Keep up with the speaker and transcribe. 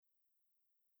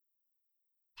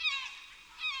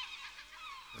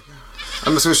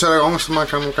Ja, men ska vi köra igång så man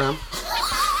kan åka hem?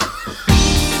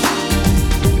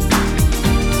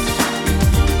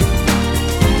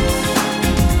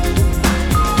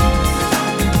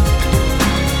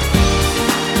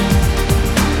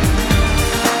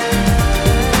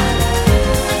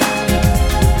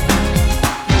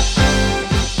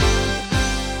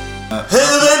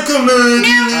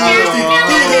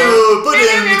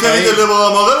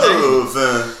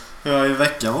 Hur har ju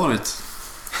veckan varit?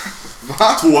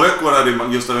 Va? 2 veckor är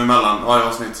det just emellan varje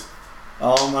avsnitt.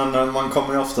 Ja, men man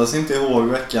kommer ju oftast inte ihåg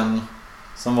veckan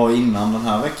som var innan den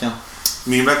här veckan.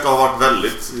 Min vecka har varit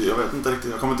väldigt, jag vet inte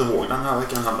riktigt, jag kommer inte ihåg den här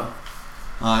veckan heller.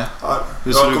 Nej.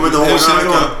 Jag kommer inte ihåg den här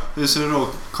veckan. Hur ser du då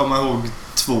komma ihåg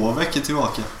 2 veckor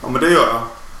tillbaka? Ja, men det gör jag.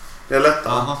 Det är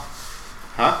lättare. Aha.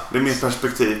 Det är mer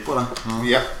perspektiv på det.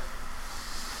 Ja.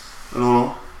 Eller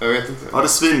då? Jag vet inte. Ja, det är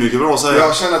svinmycket bra att säga.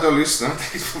 Jag känner att jag lyssnar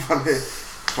inte på vad ni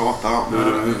pratar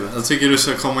om. Jag tycker du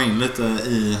ska komma in lite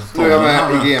i nu är jag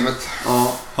med i gamet.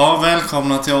 Ja,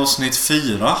 välkomna till avsnitt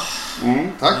 4.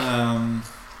 Tack.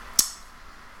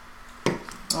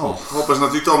 Ja. Hoppas ni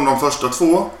tyckte om de första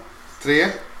 2. 3.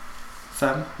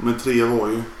 5. Men 3 var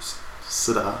ju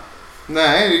sådär.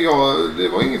 Nej, det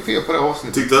var inget fel på det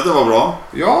avsnittet. Tyckte att det var bra?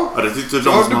 Ja. Ja, det tyckte det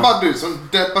var bara du som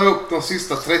deppade upp de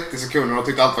sista 30 sekunderna och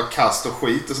tyckte allt var kast och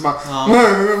skit. Och så bara... Ja.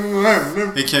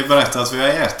 Vi kan ju berätta att vi har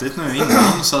ätit nu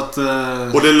innan så att...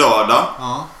 Och det är lördag.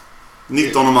 Ja.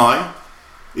 19 maj.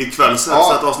 Ikväll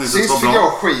släpps ett avsnitt som var bra. Sist fick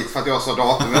jag skit för att jag sa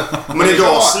datumet. Men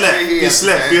idag vi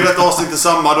släpper ju ett avsnitt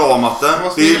samma dag, Matte.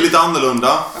 Det är lite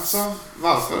annorlunda. Alltså,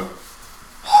 varför?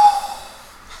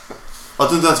 Att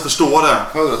du inte ens förstår det.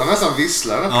 Hörde att han nästan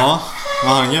visslar. Ja,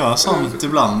 men han gör sånt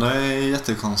ibland. Det är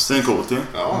jättekonstigt. Det är coolt ju.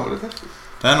 Ja, det är häftigt.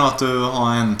 Det är nog att du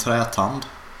har en trätand.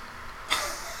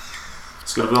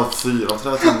 Skulle du ha 4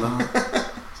 trätänder?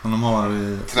 Som de har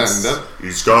i... Trenden.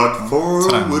 He's got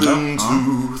 4 wooden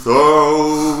tooth,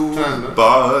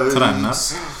 Trender.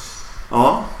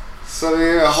 Ja. Så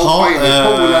vi hoppar in i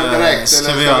poolen direkt.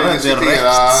 Ska vi göra det direkt?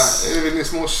 Vill ni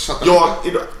småchatta?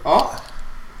 Ja,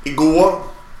 igår,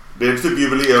 det är typ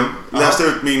jubileum, läste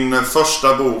ut min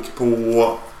första bok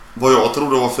på vad jag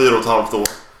trodde var 4,5 år.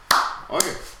 Oj.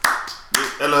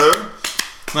 Eller hur?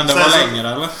 Men det var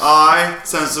längre eller? Nej,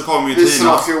 sen så kom ju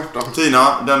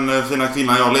Tina, den fina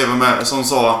kvinnan jag lever med, som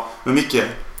sa: men Micke,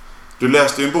 du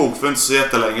läste ju en bok för inte så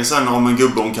jättelänge sedan om en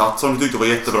gubbe och en katt som du tyckte var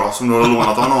jättebra, som du har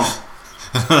lånat av någon.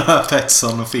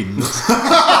 Petson och Findus.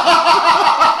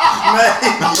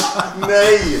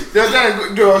 Nej.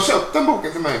 Du har köpt den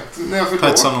boken till mig när jag fyllde år.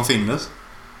 Petson och Findus.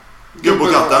 Gubbe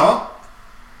och katten. Ja.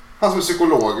 Han som är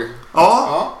psykolog.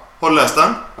 Ja. Har du läst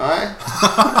den? Nej.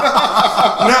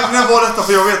 När var detta?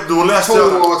 För jag vet, då läste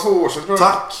jag... 2 år sedan tror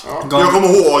jag. Tack. Ja.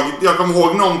 Jag kommer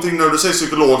ihåg någonting när du säger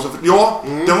psykolog. Ja,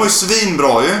 den var ju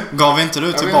svinbra ju. Gav inte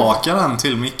du tillbaka den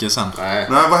till Micke sen? Nej,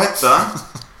 vad hette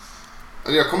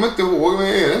den? Jag kommer inte ihåg, men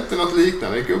är det inte något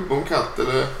liknande? Gubbe och katt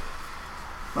eller...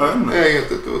 Jag vet inte. Jag är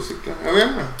helt ute och cyklar. Jag vet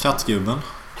inte. Kattgubben.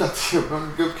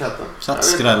 Kattgubben, gubbkatten.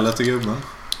 Kattskrället och gubben.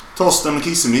 Tosten och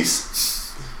kissemiss.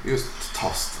 Just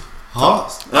tost. Ja,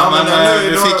 men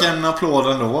du fick en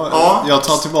applåd ändå. Ja. Jag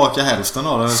tar tillbaka hälften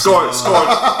av det.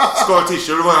 Scar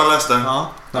Tissue, det var jag läste.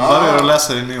 Ja, den började du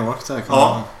läsa i New York där.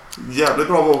 Ja, jävligt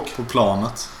bra bok. På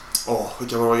planet.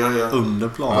 Vilka bra grejer. Under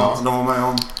planet. Ja, de var med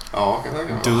om. Ja, kan jag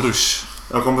tänka. Dusch.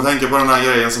 Jag kommer att tänka på den här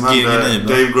grejen som hände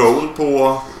Dave Grohl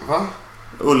på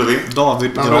Ullevi.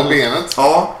 David Grohl. Benet.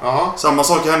 Ja. Samma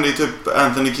sak hände i typ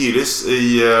Anthony Kiedis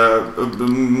i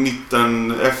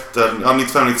mitten efter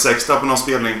 95-96 där på någon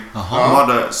spelning. De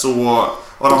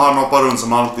hade hoppat runt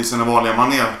som alltid i sina vanliga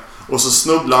manér. Och så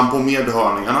snubblade han på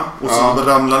medhörningarna och så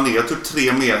ramlade ner typ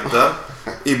 3 meter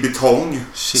i betong.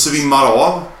 Shit. Svimmar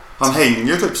av. Han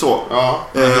hänger typ så.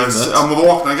 Han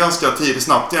vaknar ganska tidigt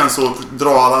snabbt igen, så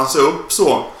drar han sig upp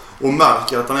så och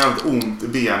märker att han har lite ont i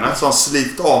benet, så han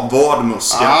sliter av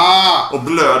vadmuskeln och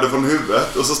blöder från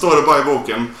huvudet. Och så står det bara i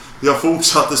boken: jag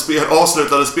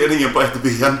avslutade spelningen på ett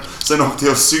ben, sen åkte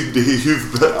jag och sydde i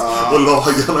huvudet och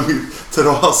lagade mitt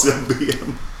trasiga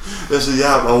ben. Det är så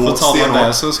jävla hårt. På tal om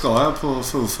det så ska jag på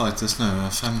Foo Fighters nu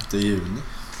 5 juni.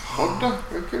 Ja,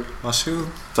 det är kul. Varsågod.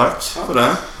 Tack för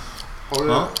det. Har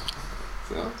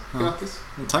du grattis.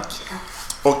 Tack.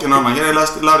 Och en annan grej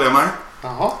lärde jag mig.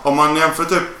 Jaha. Om man jämför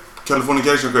typ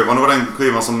Californication-skivan, det var den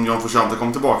skivan som John Frusciante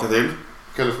kom tillbaka till.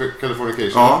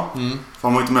 Californication? Ja, för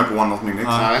han var inte med på One Not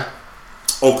Minute. Nej.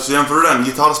 Och så jämför du den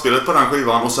gitarrspelet på den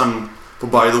skivan och sen på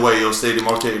By the Way och Stadium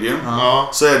Arcadian. Ja.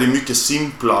 Så är det mycket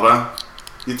simplare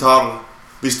gitarr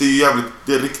Visst,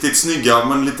 det är riktigt snygga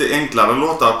men lite enklare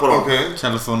låtar på dem. Okay.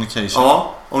 Californication.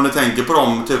 Ja, om ni tänker på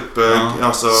dem typ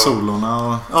alltså, solorna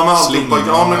och ja, men slingorna.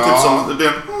 Ja, men typ som det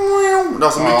är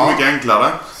alltså mycket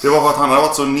enklare. Det var för att han hade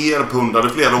varit så nerpundad i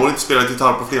flera år, inte spelat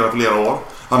gitarr på flera år.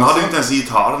 Han hade inte ens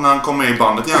gitarr när han kom med i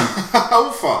bandet igen.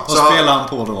 Fan. Vad spelade han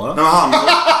på då? Nej, men han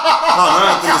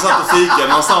hade satt och fikade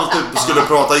någonstans typ skulle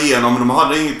prata igenom, men de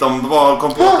hade inget, de bara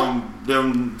kom på att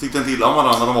de tyckte inte illa om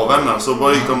varandra när de var vänner. Så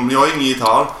bara gick de, jag har ingen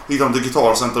gitarr, gick de till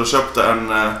Guitar Center och köpte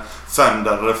en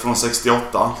Fender från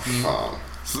 68.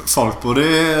 Folk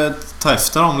borde ta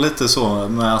efter dem lite så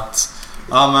med att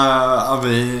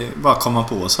vi bara kommer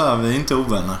på så här, vi är inte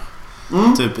ovänner.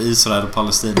 Typ Israel och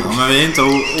Palestina, men vi är inte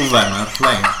ovänner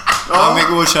längre. Ja,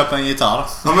 vi går och köper en gitarr.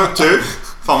 Ja, men typ.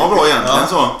 Fan vad bra egentligen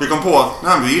så. Vi kom på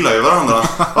att vi gillar ju varandra.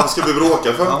 Varför ska vi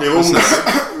bråka för? Vi är onödigt.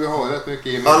 Vi har rätt mycket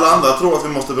gemensamt. Alla andra tror att vi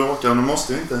måste bråka, men det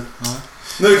måste vi inte.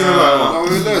 Nu kan vi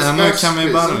börja. Nu kan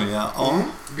vi börja. Ja.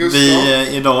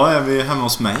 Idag är vi hemma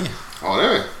hos mig. Ja, det är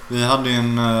vi. Vi hade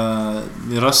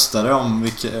vi röstade om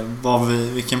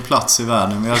vilken plats i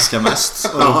världen vi älskar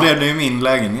mest. Och då blev det ju min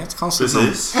lägenhet, konstigt nog.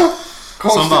 Precis.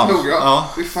 Konstigt nog, ja.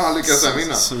 Fy fan lyckas jag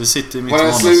vinna. Så vi sitter i mitt var det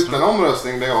en sluten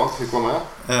omröstning där jag fick vara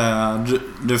med?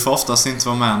 Du får oftast inte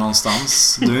vara med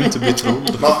någonstans. Du är inte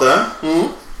betrodd. Matte?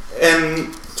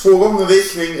 2 gånger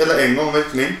vikning eller 1 gång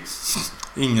vikning?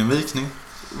 Ingen vikning.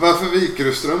 Varför viker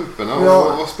du strumporna?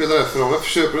 Vad spelar det för roll? Varför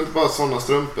köper du inte bara sådana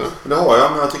strumpor? Det har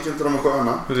jag, men jag tycker inte de är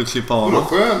sköna. Vill du klippa av dem?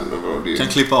 Skön? Kan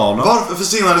klippa av dem. Varför? För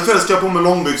senare kväll ska jag på med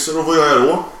långbyxor och vad gör jag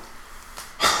då?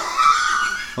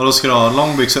 Och då ska du ha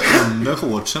långbyxor under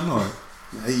shortsen då?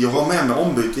 Nej, jag har med mig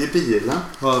ombyte i bilen.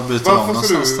 Vad byter du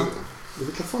någonstans då? Det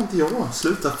vet fan inte jag.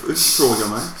 Sluta fråga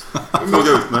mig.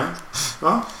 Fråga ut mig.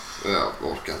 Va?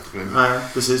 Jag orkar inte bli med. Nej,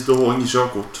 precis. Du har ingen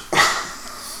körkort.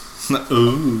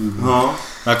 Ja.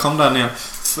 Där kom den ner.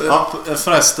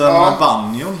 Förresten,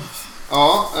 banjon.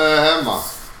 Ja, hemma.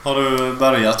 Har du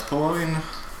börjat på din...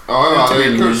 Ja, jag hade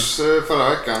en kurs förra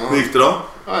veckan. Hur gick det då?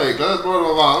 Ja, det gick rätt bra. Det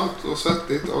var varmt och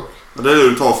svettigt och... Det är det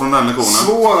du tar från den lektionen.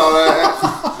 Svårare...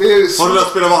 Har du lärt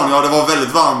spela banjo? Ja, det var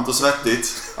väldigt varmt och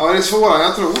svettigt. Ja, det är svårare än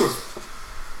jag tror.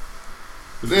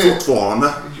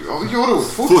 Fortfarande. Ja, jag tror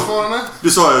fortfarande.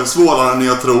 Du sa ju svårare än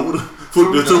jag tror.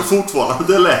 Du tror fortfarande.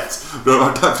 Det är lätt. Du har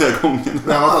varit där flera gånger.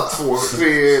 Jag har varit 2,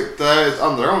 3... Det här är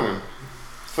andra gången.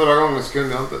 Förra gången så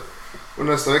kunde jag inte. Och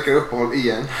nästa vecka är uppehåll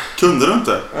igen. Kunde du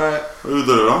inte? Nej. Vad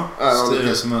gjorde du då?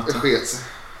 Det sket sig.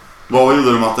 Vad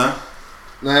gjorde du, Matte?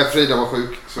 Nej, Frida var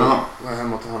sjuk. Så var jag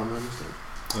hemma och tog hand om henne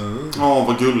istället. Ja,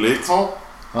 vad gulligt.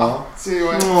 Ja.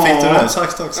 Fick du det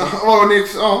sagt också?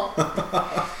 Ja.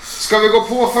 Ska vi gå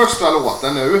på första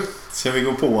låten nu? Ska vi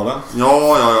gå på den?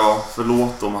 Ja.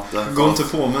 Förlåt då, Matte. Gå inte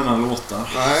på mina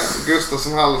låtar. Nej,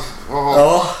 Gustafsson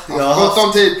har gått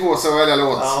om tid på sig att välja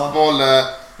låt. Valde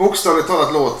bokstavligt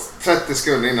talat låt 30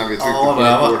 sekunder innan vi tryckte på det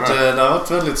har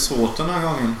varit väldigt svårt den här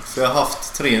gången. För jag har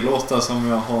haft 3 låtar som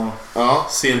jag har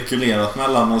cirkulerat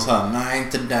mellan och så här. Nej,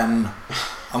 inte den.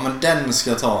 Ja, men den ska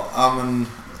jag ta. Ja, men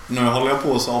nu håller jag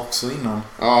på så också innan.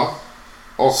 Ja.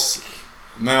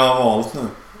 Men jag har valt nu.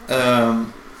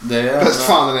 Bäst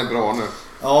fan, den är bra nu.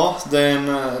 Ja, den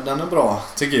är bra,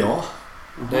 tycker jag.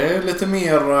 Det är lite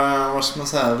mer, vad ska man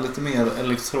säga, lite mer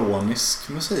elektronisk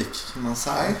musik, kan man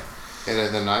säga. Är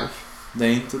det The Knife? Det är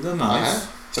inte The Knife.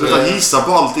 Sluta gissa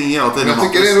på allting hela tiden. Jag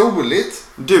tycker det är roligt.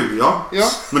 Du, ja. Ja.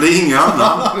 Men det är ingen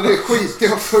annan. Men det skiter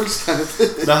jag fullständigt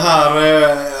i. Det här,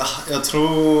 jag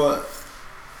tror...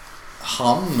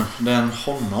 honom. Det är en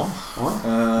honom.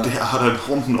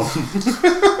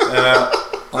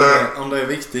 Om det är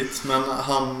viktigt. Men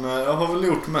han har väl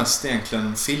gjort mest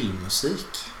egentligen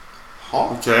filmmusik.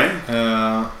 Okej.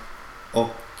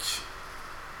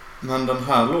 Men den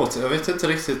här låten, jag vet inte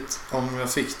riktigt om jag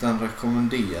fick den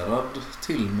rekommenderad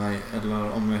till mig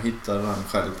eller om jag hittade den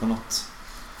själv på något.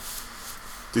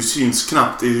 Du syns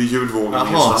knappt i ljudvågen.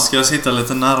 Jaha, ska jag sitta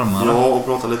lite närmare? Ja, och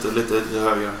prata lite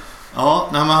högre. Ja,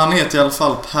 men han heter i alla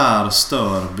fall Per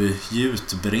Störby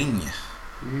Jutbring.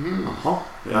 Jaha,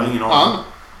 jag har ingen aning.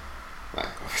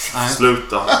 Nej.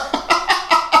 Sluta.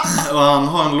 Och han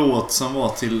har en låt som var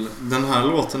till... Den här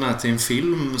låten är till en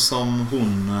film som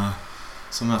hon...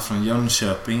 Som är från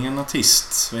Jönköping, en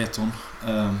artist, vet hon.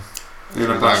 Amy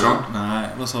Diamond? Nej,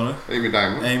 vad sa du? Amy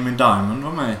Diamond? Amy Diamond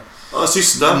var med.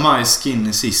 Syster? My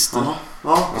Skinny Sister.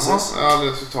 Ja, precis. Jag har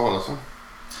aldrig så talat om.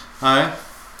 Nej,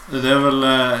 det är väl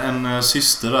en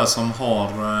syster där som har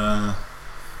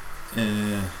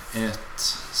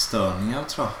ett störningar,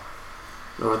 tror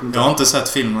jag. Jag har inte sett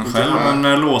filmen själv,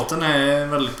 men låten är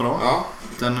väldigt bra. Ja.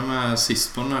 Den är med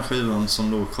sist på den här skivan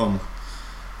som då kom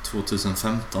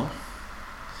 2015.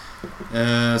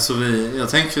 Så jag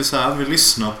tänker så här, vi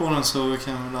lyssnar på den så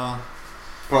kan vi da...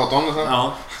 prata om det sen.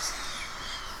 Ja.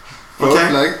 Okej.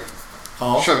 Upplägg.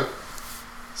 Ja. Kör vi.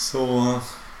 Så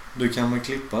du kan väl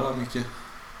klippa där mycket.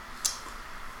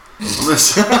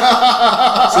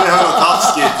 Så jävla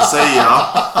taskigt att säga.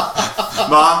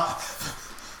 Va?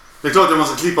 Det är klart att man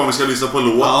ska klippa om vi ska lyssna på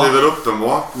låt. Ja. Det är väl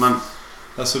uppenbart, men...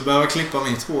 Alltså du behöver klippa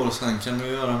mitt hår och sen kan du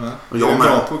göra med. Jag är med.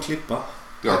 Bra på att klippa.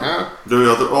 Jag kan.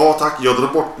 Ja, tack. Jag drar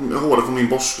bort håret från min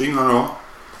borste innan då.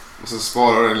 Och så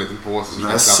sparar du en liten påse.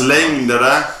 Jag slängde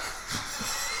det.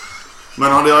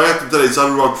 Men hade jag ätit dig så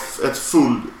hade du varit ett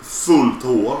fullt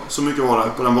hår. Så mycket var det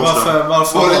på den borsten.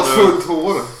 Varför var det ett fullt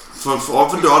hår?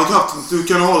 För du hade du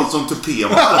kan ha det som tupé.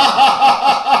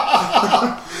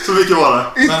 Så mycket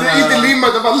var det. Inte limmat,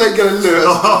 jag bara lägger det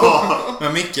lös.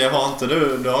 Men Micke, har inte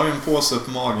du har ju en påse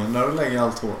på magen där du lägger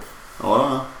allt hår.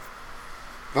 Ja.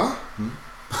 Va? Mm.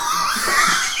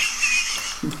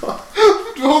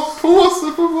 Du har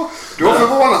påse på magen. Du har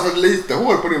förvånansvärt lite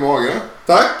hår på din mage.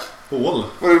 Tack. Hål?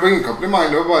 Det var ingen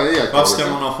komplimang, det var bara iakttagelse. Varför ska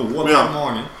man ha hål på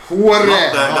magen?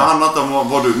 Håret! Det handlar inte om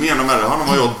vad du menar med det. Det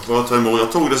handlar om vad jag tar emot.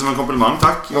 Jag tog det som en komplimang,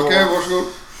 tack. Okej, varsågod.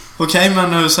 Okej,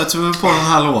 men nu sätter vi på den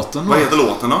här låten då. Vad heter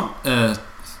låten då?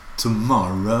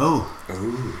 Tomorrow.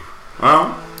 Ja.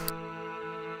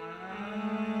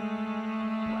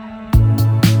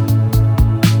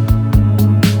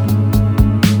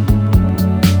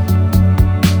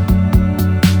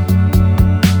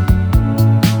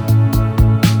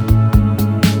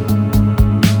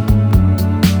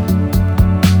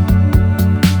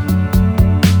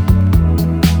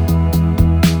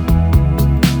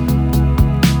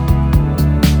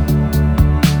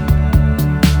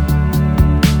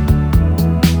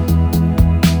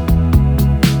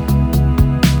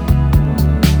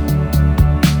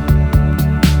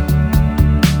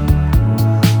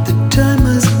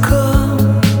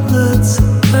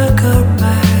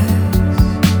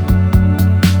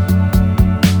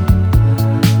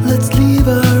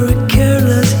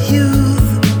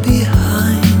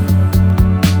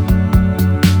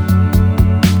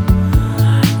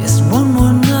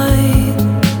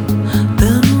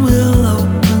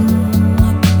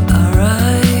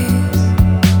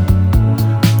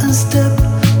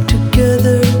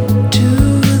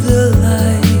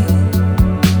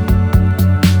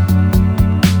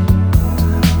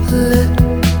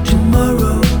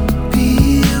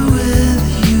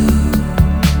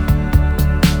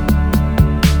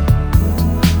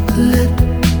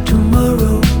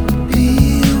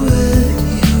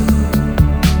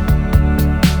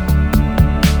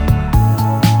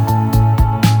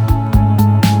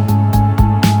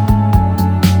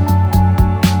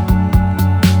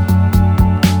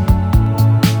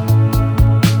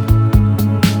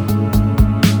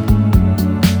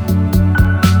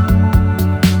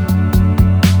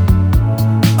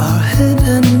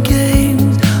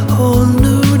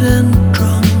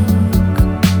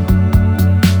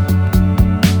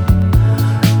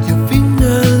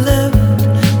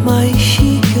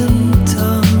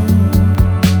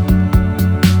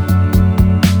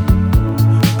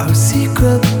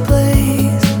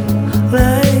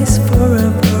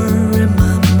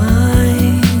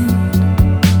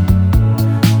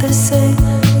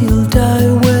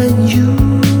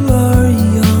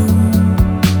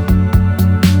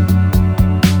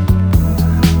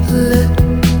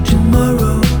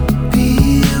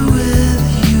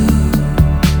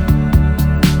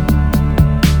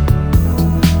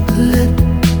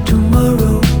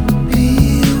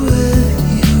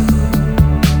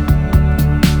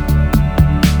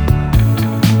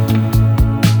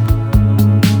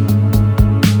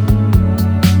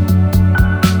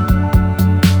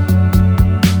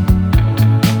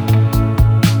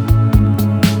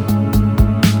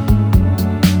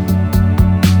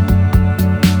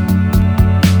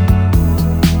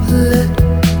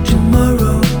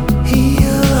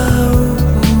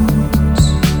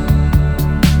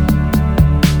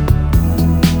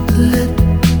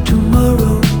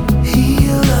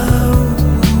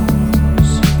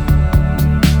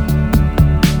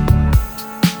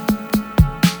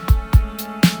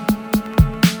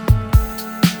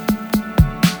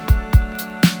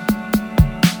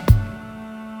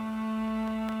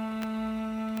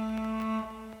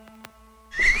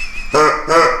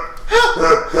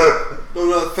 De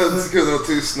där 5 sekunder att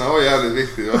tystna var jävligt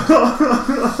viktigt.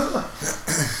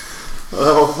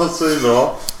 Det var så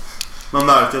bra. Man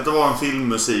märkte att det var en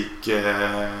filmmusik.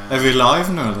 Är vi live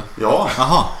nu eller? Ja.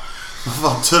 Aha.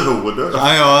 Vad tror du?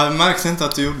 Nej, jag märkte inte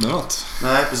att du gjorde något.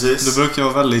 Nej, precis. Du brukar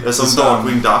vara väldigt... Det är som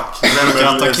Darkwing Duck. Du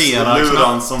kan attackera.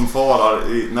 Luran som farar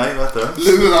i... Nej, vad heter det?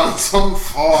 Luran som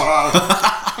farar.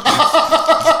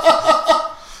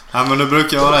 Ja, men du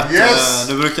brukar vara rätt. Yes.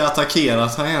 Du brukar attackera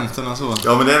tangenterna så.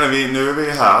 Ja, men nu är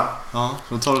vi här. Ja,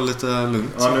 då tar det lite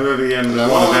lugnt. Ja, nu är vi en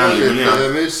vanlig lite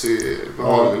mysig,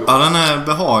 behaglig. Ja, den är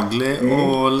behaglig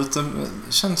och lite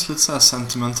känns lite så här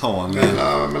sentimental.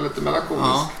 Men lite melankolisk.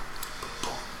 Ja.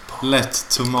 Let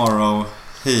tomorrow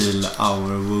heal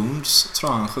our wounds,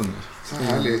 tror jag han sjunger. Så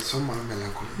härligt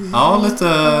sommarmelankoli. Ja,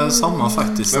 lite samma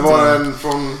faktiskt. Men var den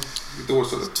från vilket år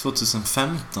så?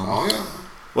 2015. Ja.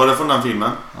 Var det från den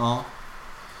filmen? Ja.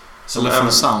 Eller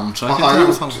från soundtracket. Har han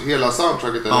gjort hela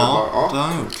soundtracket? Ja, det har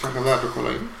han gjort. Kanske värt att kolla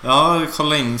in. Ja,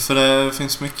 kolla in för det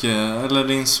finns mycket, eller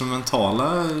det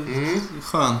instrumentala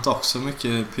skönt också,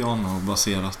 mycket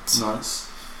pianobaserat. Nice.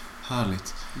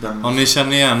 Härligt. Om ni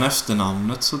känner igen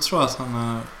efternamnet så tror jag att han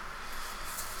är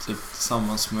typ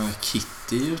tillsammans med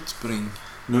Kitty Utbring.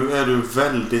 Nu är du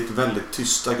väldigt, väldigt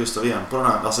tyst, Gustav, igen på den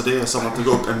här. Alltså det är som att det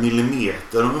går upp 1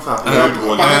 millimeter ungefär.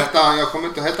 Jag kommer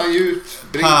inte heta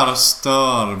Jutbring. Per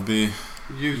Störby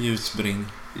Jutbring.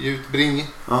 Jutbring. Bring.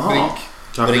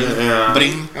 Ja,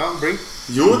 Bring.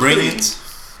 Bring it.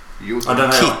 Ja,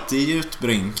 den här Kitty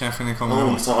Jutbring kanske ni kommer ihåg.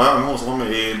 Hon som var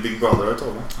med i Big Brother ett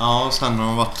år. Ja, och sen har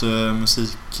hon varit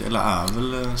musik, eller är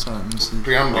väl så här,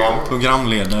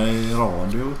 programledare i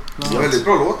radio. Det är väldigt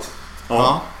bra låt.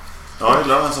 Ja. Ja, jag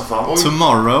gillar den som fan.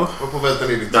 Tomorrow.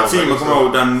 Den filmen kommer jag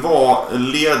ihåg, den var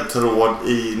ledtråd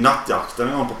i Nattjakten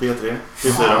en gång på P3.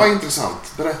 Ja, vad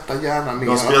intressant. Berätta gärna mer.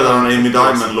 De spelade en Amy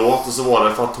Diamond-låt och så var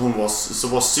det för att hon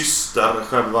var syster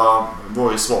själva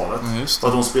var i svaret. Ja, för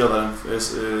att hon spelade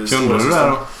kunde du det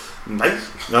då? Nej,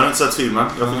 jag har inte sett filmen.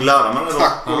 Jag fick lära mig det då.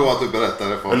 Tack och då att du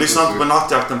berättade. Jag lyssnade inte på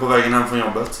Nattjakten på vägen hem från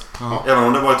jobbet. Ja. Även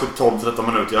om det var typ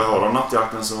 12-13 minuter jag hör om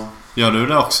Nattjakten så... Gör du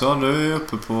det också? Du är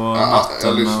uppe på natten.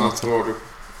 Jag lyssnar på radio.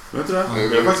 Vet du det?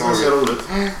 Det är faktiskt ganska roligt.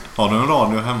 Har du en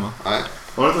radio hemma? Nej.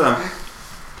 Har du inte det?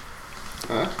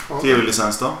 Nej.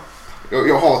 TV-licens då?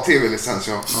 Jag har TV-licens,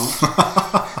 ja.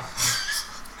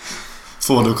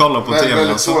 Får du kolla på TV? Det är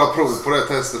väldigt svåra prov på det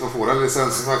testet för att få den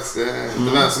licensen faktiskt. Det är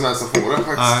inte vem som helst som får den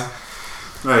faktiskt. Nej.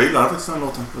 Jag gillar faktiskt den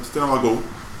låten. Jag tyckte den var god.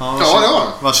 Ja, det var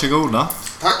den. Varsågoda.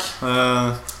 Tack.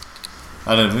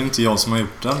 Det är väl inte jag som har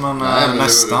gjort den, men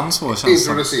nästan så känns det.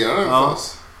 Introducera den för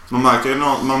oss. Man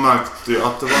märkte ju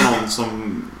att det var någon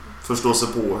som förstår sig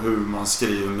på hur man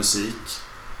skriver musik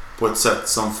på ett sätt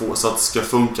som får så att det ska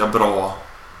funka bra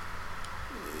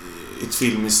i ett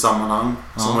filmiskt sammanhang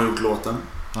som har gjort låten.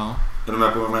 Ja. Är du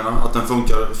med på vad jag menar? Att den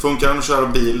funkar den att köra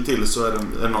bil till så är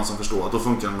det någon som förstår att då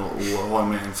funkar den att ha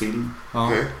med en film. Ja.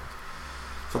 Okay.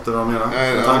 Fattar du vad jag menar?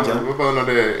 Jag var bara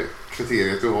under det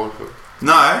kriteriet du har för.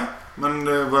 Nej, men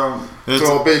det var...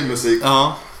 Bra bilmusik.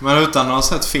 Ja, men utan att ha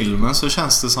sett filmen så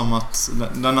känns det som att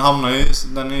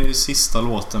den är ju sista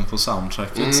låten på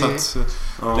soundtracket. Så att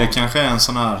det kanske är en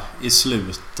sån här i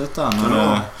slutet där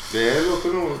när det låter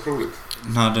nog otroligt.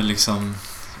 När det liksom...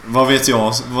 Vad vet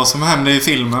jag? Vad som händer i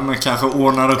filmen kanske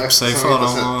ordnar upp sig för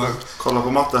dem. Kolla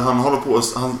på Matte, han håller på.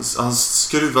 Han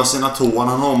skruvar sina tår.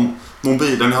 Han har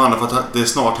mobilen i handen för att det är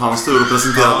snart hans tur att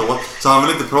presentera låt. Så han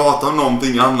vill inte prata om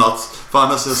någonting annat. För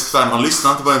annars är det spännande. Han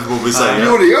lyssnar inte på vad vi säger.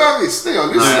 Jo, det gör jag visst. Jag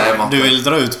lyssnar. Nej, du vill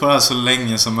dra ut på det här så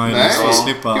länge som möjligt för att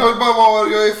slippa... Jag vill bara vara...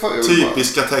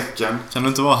 Typiska tecken. Kan du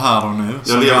inte vara här och nu?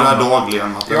 Jag lever här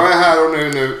dagligen, Matte. Jag är här och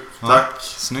nu. Ja, tack.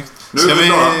 Snyggt.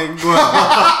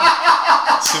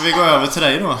 Ska vi gå över till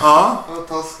dig då? Ja.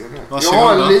 Jag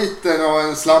har en liten och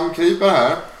en slamkrypare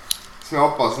här. Som jag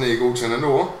hoppas ni godkänner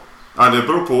ändå. Ja, det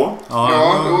beror på.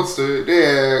 Det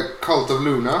är Cult of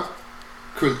Luna.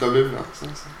 Kult av Luna.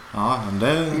 Ja,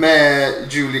 det... Med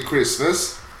Julie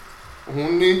Christmas.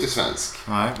 Hon är ju inte svensk.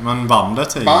 Nej, men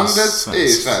bandet är ju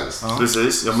svenskt. Ja.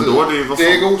 Precis. Ja, men då är det ju...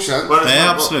 Det är godkänt. Det är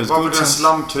absolut varför är det en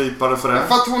slamkrypare för det?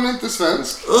 För att hon är inte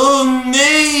svensk.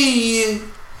 Nej!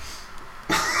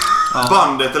 Ja.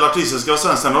 Bandet eller artisten ska vara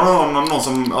svensk. Sen har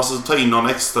någon som tar in någon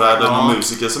extra eller någon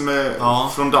musiker som är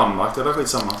från Danmark. Det är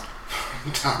skitsamma.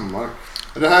 Danmark.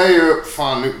 Det här är ju...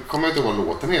 Fan, nu kommer jag inte ihåg vad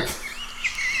låten heter.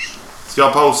 Ska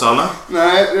jag pausa eller?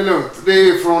 Nej, det är lugnt. Det är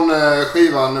ju från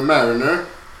skivan Mariner.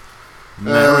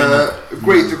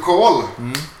 Great to Call.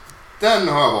 Den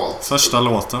har jag valt. Första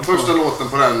låten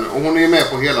på den. Och hon är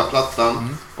med på hela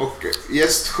plattan. Och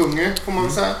gästsjunger får man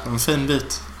väl säga. En fin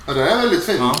bit. Ja, det är väldigt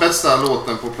fin. Ja. Bästa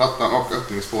låten på plattan och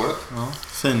öppningsspåret. Ja,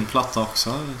 fin platta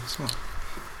också. Så.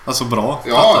 Alltså bra.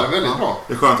 Ja, platta. Det är väldigt bra.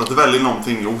 Det är skönt att du väljer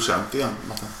någonting okänt igen,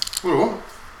 Matte. Vadå?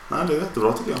 Nej, det är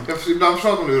jättebra tycker jag. Ibland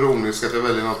förstår att du är ironisk att jag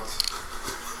väljer något.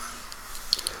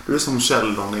 Du är som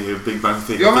Sheldon i Big Bang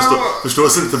Theory. Ja, förstår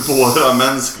sig inte på det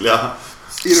mänskliga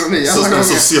ironi. Så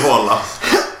sociala.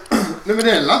 Nej, men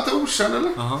det är inte okänd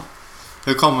eller? Aha.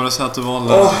 Hur kommer det sig att du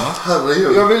valde det?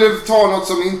 Herregud. Jag ville ta något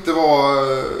som inte var...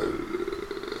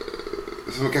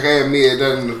 som kanske är mer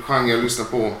den genre jag lyssnar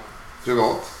på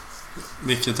privat.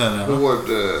 Vilket är det?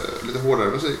 Lite hårdare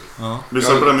musik. Ja.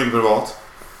 Lyssnar på det mycket privat?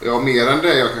 Ja, mer än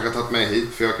det jag kanske tagit med hit.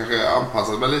 För jag kanske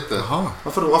anpassat mig lite. Jaha.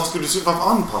 Varför då? Varför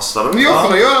anpassar du? Men jag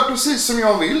får göra precis som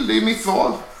jag vill. Det är mitt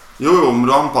val. Jo, men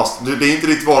du anpassar. Det är inte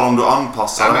ditt val om du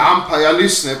anpassar. Ja, men jag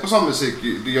lyssnar på sån musik.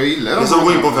 Jag gillar det. Det är som att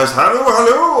gå in på en fest.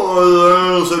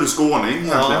 Hallå! Så är du skåning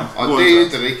egentligen. Ja, det är ju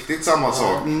inte riktigt samma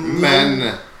sak.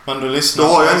 Men du lyssnar.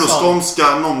 Du har ju ändå skånska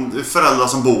föräldrar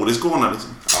som bor i Skåne liksom.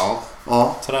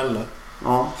 Ja. Trälle.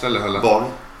 Ja. Trällehölla. Barn.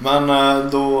 Men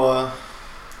då...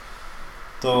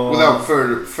 Without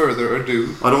further ado.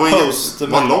 Ja, det var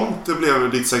vad långt det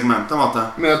blev ditt segment, Matte.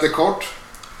 Men att det är kort.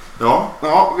 Ja.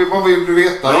 Ja, vad vill du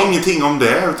veta? Det är ingenting om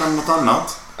det, utan något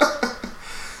annat.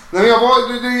 Nej, det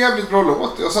är en jävligt bra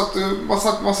låt.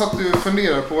 Man satt och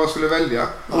funderade på vad jag skulle välja.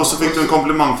 Och så fick du en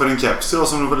komplimang för din keps idag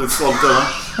som du var väldigt stolt över.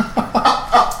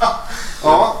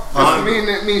 Ja,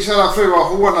 min kära fru har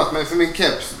hånat mig för min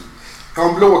keps. Jag har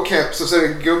en blå keps och så är det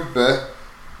en gubbe.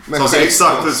 Som ser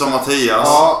exakt ut som Mattias.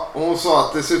 Ja, och hon sa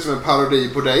att det ser ut som en parodi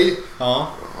på dig. Ja.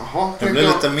 Jaha, det blir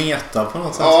lite meta på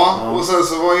något sätt. Ja, och sen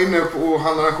så var jag inne och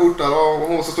handlade en skjorta och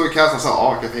hon som stod i kassan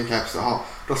sa vilken fin keps.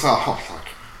 Då sa jag,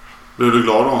 tack. Blev du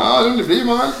glad då? Ja, det blir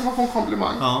man väl. Man får en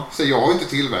komplimang. Ja. Så jag har inte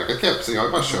tillverkat kepsen, jag har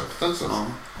bara köpt den. Så.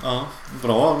 Ja,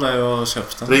 bra av dig att ha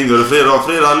köpt den. Ringde du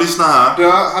Frida, lyssna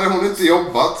här. Hade hon inte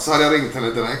jobbat så hade jag ringt henne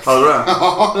direkt. Hade du det?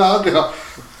 Ja, det hade jag.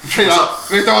 Frida,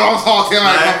 vet du vad de sa till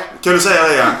mig? Nej, kan du säga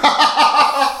det igen?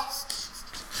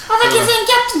 Vilken fin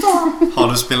keps då?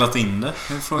 Har du spelat in det?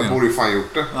 Jag borde ju fan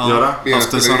gjort det. Ja, gör det.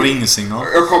 Haft det som ringsignal.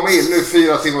 Jag kom in nu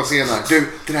 4 timmar senare.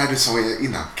 Du, det där du sa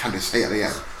innan, kan du säga det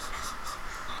igen?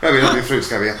 Jag vill att min fru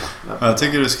ska veta. Jag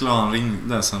tycker du skulle ha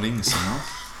det som ringsignal.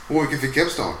 Vilken fin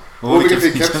keps då? Vilken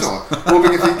fin keps då?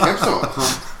 Vilken fin keps då?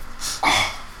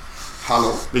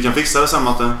 Hallå? Vi kan fixa det sen,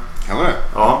 Matte. Kan vi det?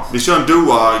 Ja, vi kör en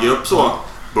dua-grupp så.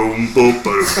 Boom, boom,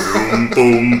 boom,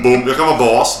 boom, boom. Jag kan vara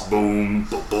bas. Boom,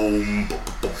 boom,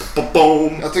 boom,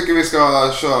 boom. Jag tycker vi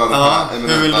ska köra den här.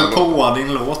 Hur vill du påa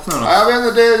din låt nu då? Jag vet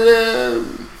inte, det...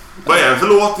 Vad är det för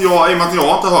låt? I och med att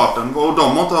jag inte har hört den. Och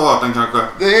de har inte hört den kanske.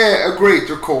 Det är A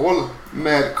Greater Call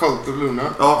med Cult of Luna.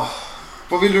 Ja.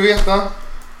 Vad vill du veta?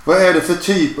 Vad är det för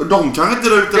typ? De kan inte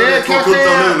ut det från Cult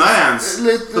of Luna ens.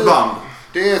 För band.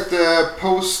 Det är ett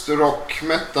post-rock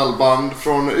metalband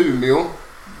från Umeå.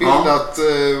 Bildat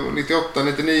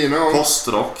 98-99 någon gång.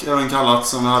 Postrock även kallat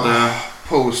som vi hade...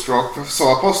 Postrock. Sa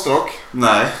jag postrock?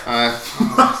 Nej.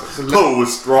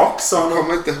 Postrock sa jag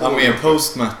kommer inte ihåg. Ja, mer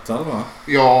post-metal va?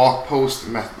 Ja,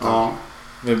 post-metal. Ja.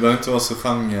 Vi behöver inte vara så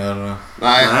genre...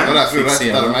 Nej, det var därför du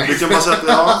rättade mig. Vi kan bara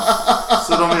sätta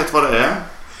så de vet vad det är.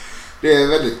 Det är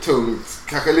väldigt tungt.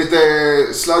 Kanske lite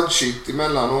sludge-shit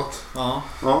emellanåt. Ja.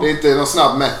 Det är inte någon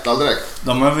snabb metal direkt.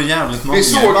 De är väl jävligt många. Vi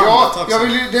såg,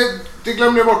 det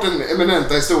glömde jag bort den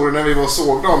eminenta historien när vi var och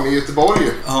såg dem i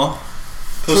Göteborg. Ja.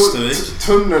 Pustervik.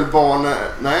 Tunnelbana...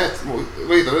 Nej,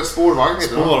 vad heter det? Spårvagn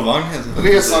heter det. Spårvagn heter det.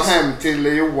 Resan hem till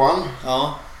Johan.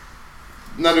 Ja.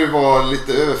 När du var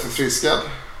lite överförfriskad.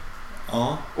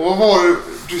 Ja. Och vad var det?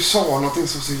 Du sa någonting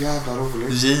som var så jävla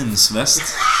roligt.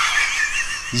 Jeansväst.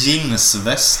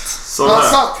 Jeansväst. Han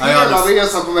satt hela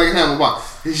resan på vägen hem och bara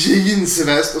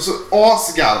jeansväst. Och så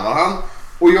asgarvar han.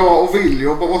 Och jag och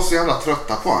Viljo var så jävla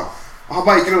trötta på han. Och han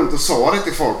bara gick runt och sa det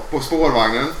till folk på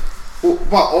spårvagnen. Och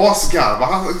bara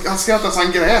asgarvar. Han skrattade så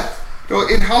han grät. Det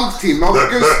var en halvtimme och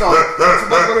Gustav så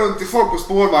bara går runt till folk på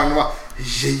spårvagnen och bara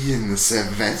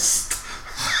jeansväst.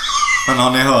 Men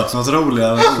har ni hört något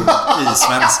roligare i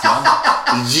svenskan?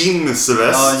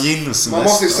 Jeansväst. Ja, jeansväst. Man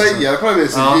måste ju säga det på det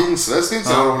viset. Ja. Jeansväst är inte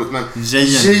så roligt, men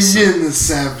jeansväst.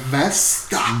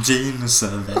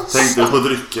 Jeansväst. Tänkte du på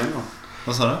drycken då?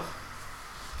 Vad sa du?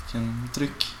 Vilken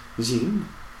dryck? Gin.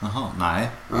 Jaha,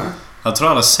 nej. Jag tror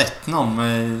jag hade sett någon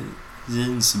med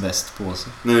jeansväst på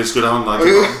sig. När vi skulle handla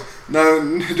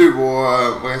när du och,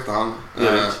 vad heter han?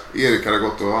 Erik hade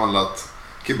gått och handlat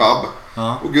kebab.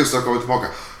 Ja. Och Gustav kom tillbaka.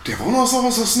 Det var någon som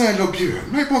var så snäll och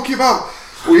bjöd mig på kebab.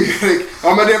 Och Erik,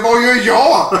 ja men det var ju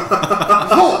jag!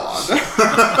 Vad?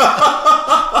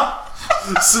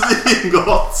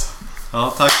 Svingott!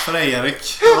 Ja, tack för det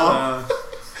Erik.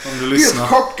 Om du lyssnar.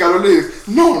 Helt chockad och liv.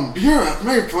 Någon bjöd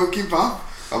mig på en kebab.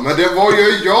 Ja men det var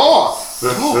ju jag! Det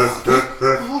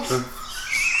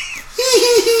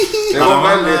var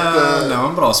väldigt... det var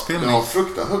en bra spelning. Ja,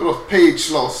 fruktansvärt bra. Page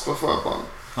Lost var förband.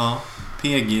 Ja,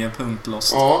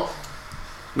 pg.lost. Ja.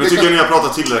 Nu tycker jag ni har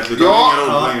pratat tillräckligt. Ja,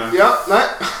 ja, nej.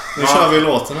 Nu kör vi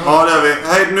låten. Ja, det är vi.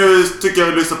 Hej, nu tycker jag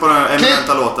vi lyssnar på den här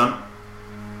eminenta låten.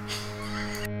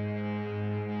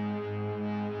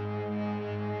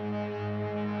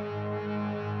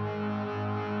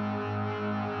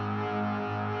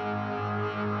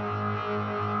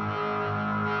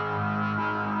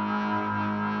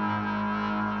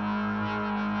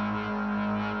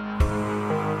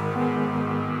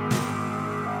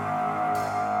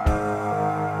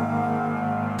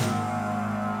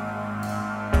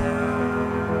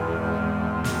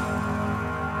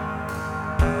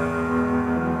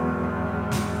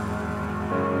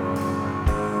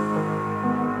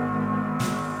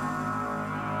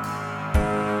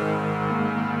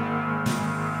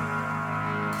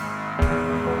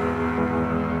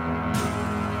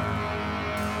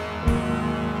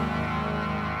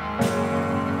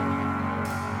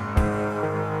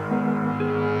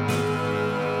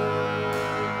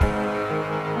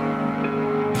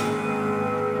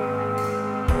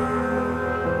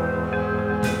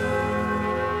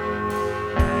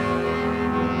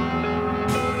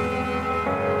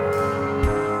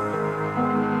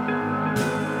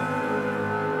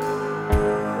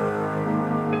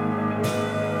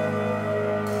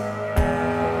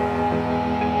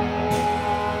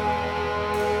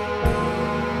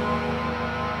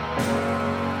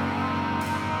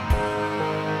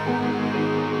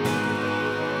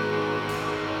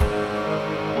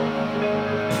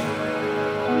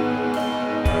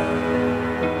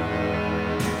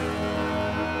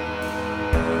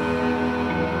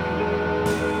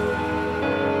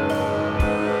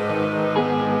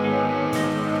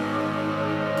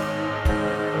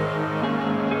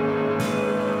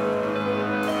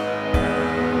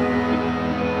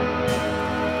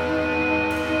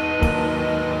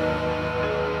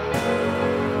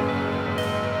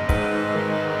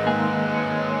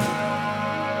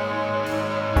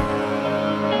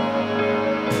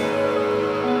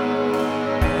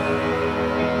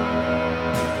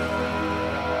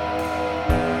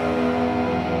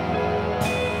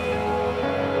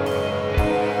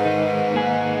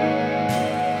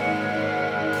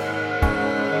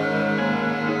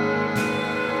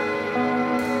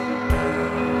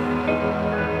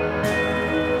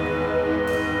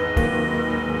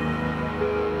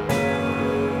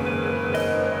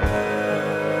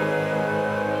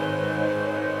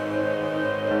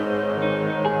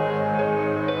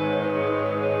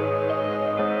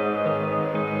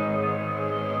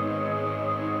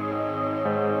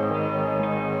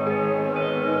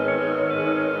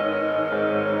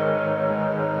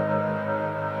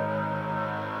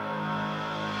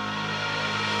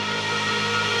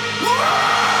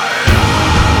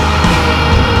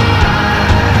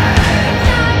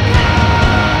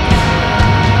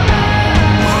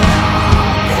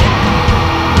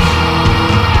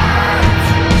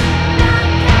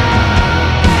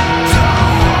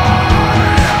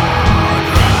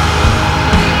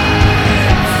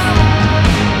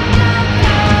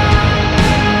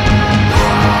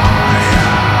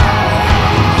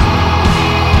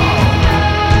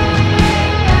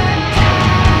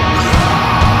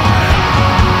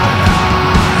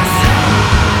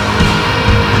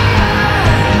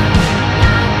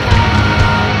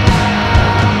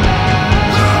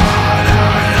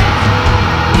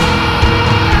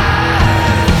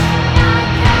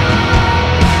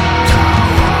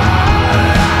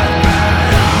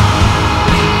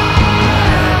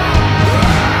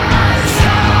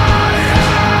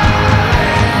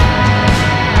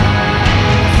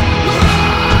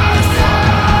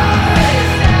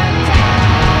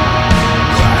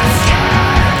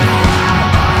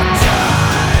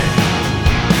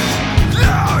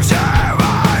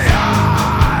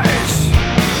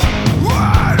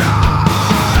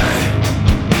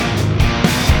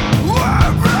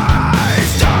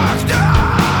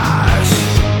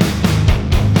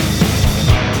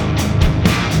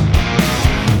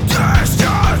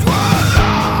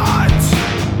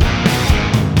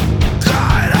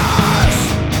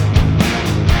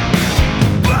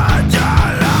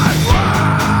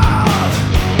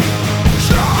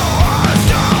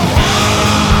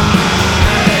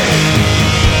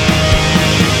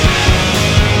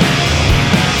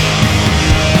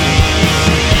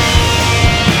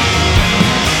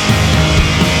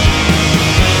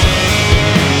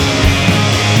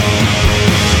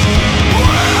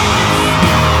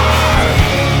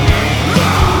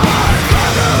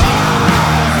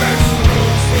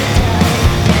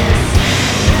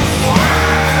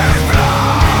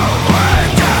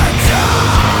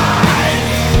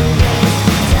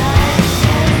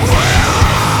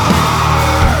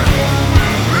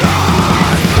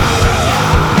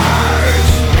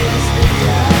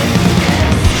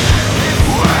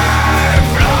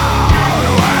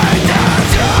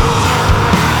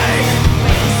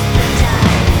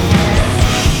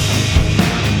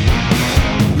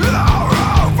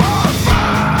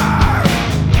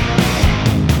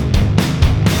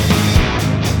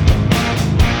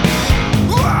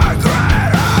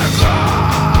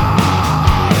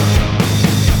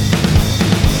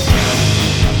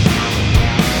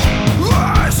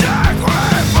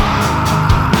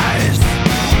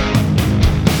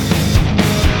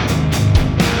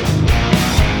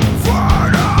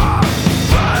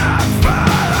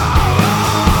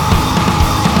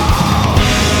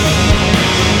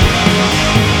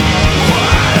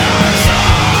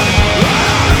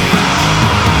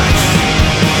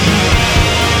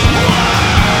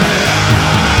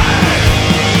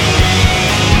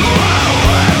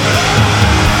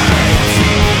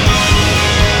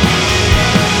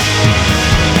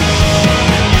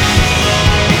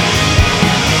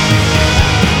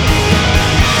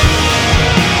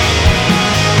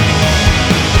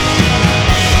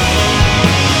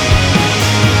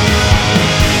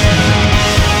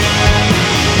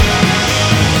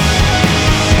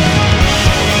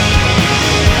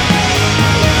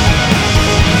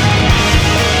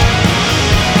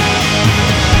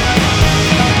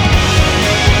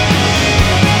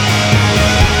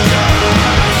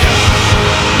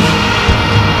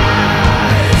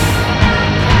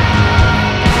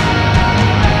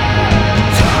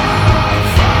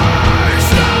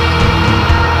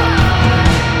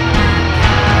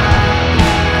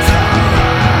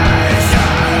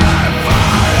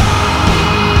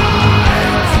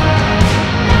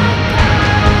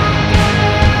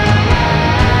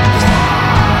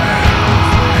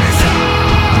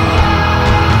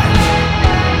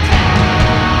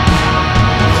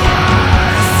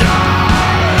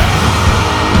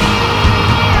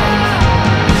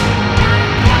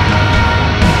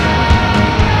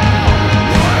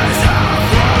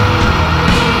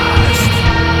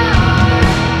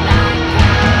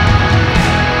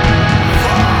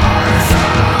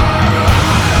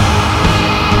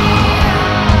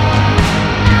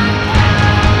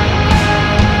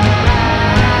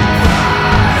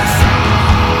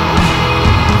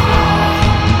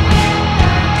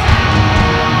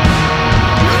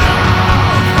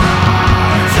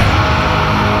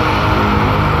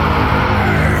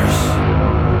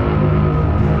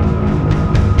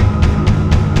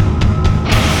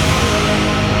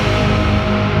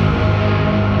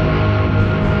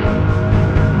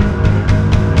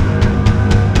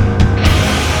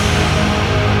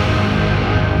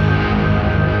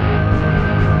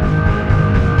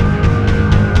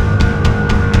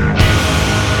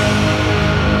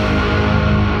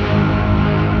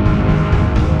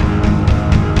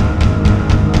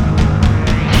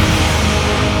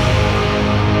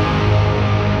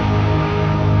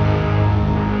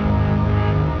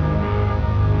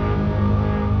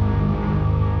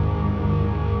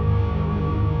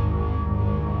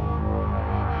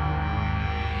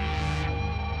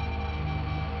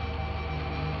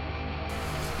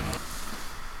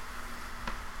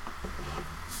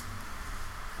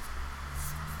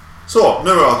 Så,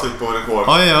 nu har jag tryckt på rekord.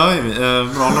 Oj,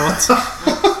 bra låt.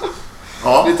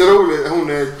 Ja. Lite roligt, hon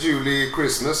är Julie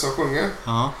Christmas som sjunger.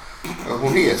 Ja.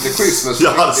 Hon heter Christmas.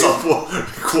 Jag hade satt på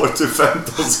rekord till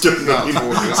 15 sekunder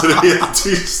innan, så det är helt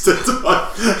tyst.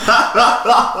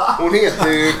 Hon heter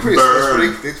ju Christmas på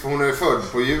riktigt, för hon är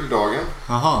född på juldagen.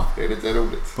 Jaha. Det är lite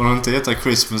roligt. Får hon inte heta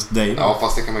Christmas Day då? Ja,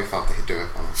 fast det kan man ju fan inte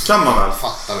döpa. Kan man väl?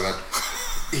 Fattar du väl?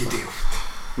 Idiot.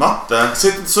 Matte,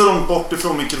 sitt inte så långt bort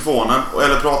ifrån mikrofonen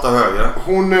eller prata högre.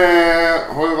 Hon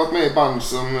har ju varit med i band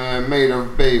som Made Out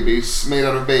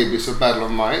of Babies och Battle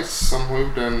of Mice, som hon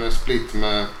gjorde en split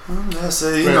med. Jag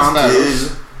säger innan till.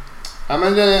 Ja,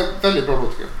 men det är väldigt bra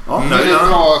låt. Ja, det är en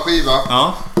bra skiva.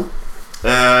 Ja. Det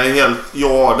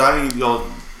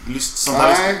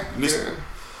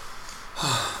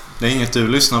är inget du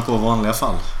lyssnar på i vanliga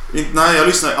fall. Nej, jag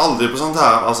lyssnar aldrig på sånt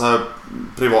här, alltså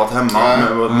privat hemma.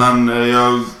 Men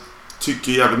jag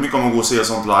tycker jävligt mycket om att gå och se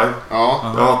sånt live.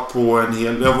 Ja.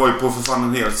 Jag var ju på för fan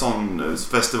en hel sån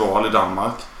festival i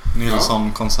Danmark.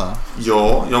 Nilsson konsert.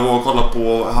 Ja, jag var och kollade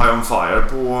på High on Fire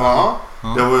på. Ja.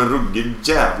 Det var ju ruggigt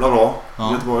jävla bra.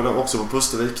 Ja. Det var också på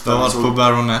Pustervik. Du har varit på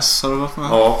Baroness, har du varit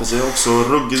med? Ja, precis. Också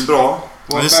ruggigt bra.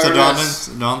 Just det,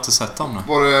 du har inte sett dem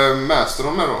nu. Var det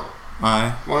Mastodon med då?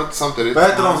 Nej. Var det inte samtidigt? Vad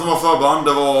hette de som var förband?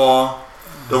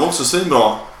 Det var också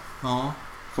svinbra. Ja.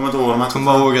 Kommer inte ihåg vad de hette. Jag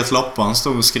kommer bara ihåg att Loppan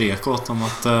stod och skrek åt dem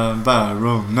att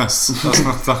Baroness.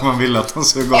 Fast att man ville att de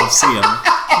skulle gå av scenen.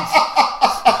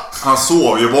 Han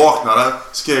sov ju, vaknade,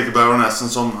 skrek Baronessen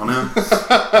som han är.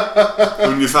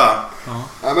 Ungefär.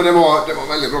 Ja, men det var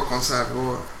väldigt bra konsert.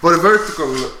 Var det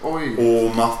Vertical? Oj.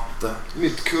 Och matte.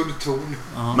 Mitt kuddtorn.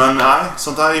 Men nej,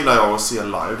 sånt här gillar jag att se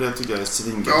live. Det tycker jag är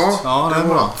svingött. Ja, det är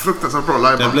bra. Fruktansvärt bra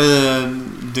live. Det blir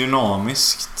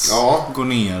dynamiskt. Ja. Går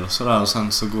ner och sådär och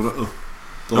sen så går det upp.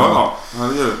 Ja,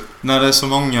 det gör det. När det är så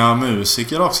många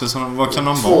musiker också, så vad kan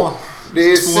de vara? Det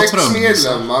är 2 6 trummisar.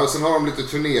 medlemmar och sen har de lite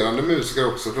turnerande musiker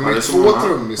också. De är det är 2 så,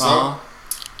 trummisar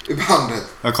i bandet.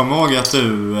 Jag kommer ihåg att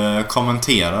du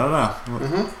kommenterade det.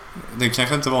 Det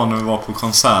kanske inte var när vi var på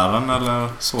konserten eller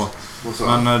så.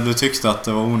 Men du tyckte att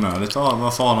det var onödigt.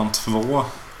 Varför har de 2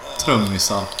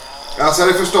 trummisar? Alltså jag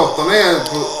hade förstått de är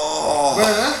på. Vad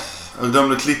är det? Jag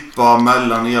glömde klippa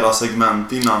mellan era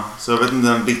segment innan. Så jag vet inte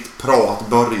när ditt prat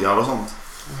börjar och sånt.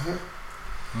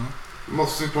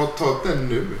 Måste vi ta upp den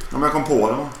nu? Ja, men jag kom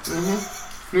på det.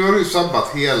 Nu har du sabbat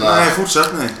hela. Nej,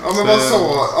 fortsätt ni. Ja, men vad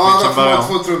sa? Ja, där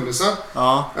får man 2 trummisar.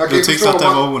 Ja, Jag du kan tyckte att det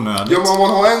var onödigt. Ja, men om man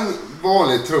har en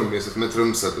vanlig trummis med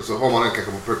trumset och så har man en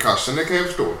kanske på percussion, det kan jag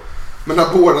förstå. Men när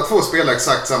båda 2 spelar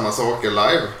exakt samma saker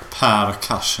live.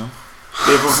 Percussion.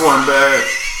 Det får få en...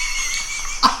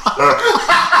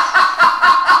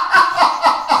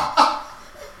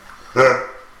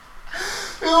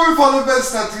 Det var ju fan det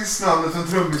bästa artistnamnet för en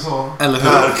trummis har. Eller hur?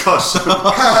 Percussion.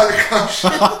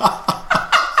 Percussion.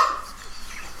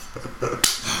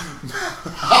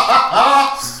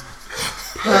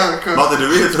 Percussion. Matte,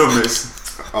 du är trummis.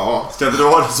 Ja. Ska inte du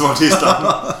ha det som artistnamn?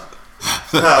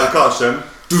 Percussion.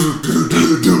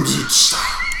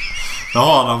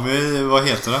 Ja, de är, vad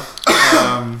heter det?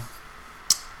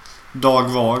 Dag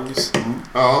Vag.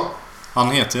 Ja.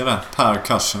 Han heter ju det.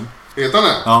 Percussion. Heter han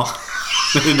det? Ja.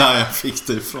 Det är där jag fick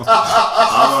det ifrån. Ja,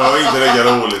 men det var inte lika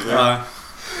roligt. Nej.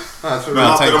 Men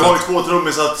jag tänkte de har ju 2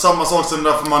 trummisar. Samma sak som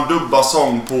där får man dubba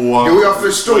sång på. Jo, jag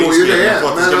förstår ju det. För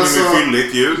att det ska bli mer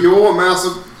fylligt ljud. Jo, men alltså.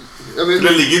 För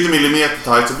det ligger ju inte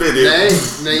millimetertajt så blir det.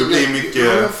 Nej. Det blir mycket.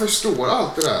 Ja, jag förstår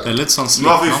allt det där. Det är lite som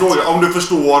Slipknot. Om du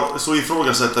förstår så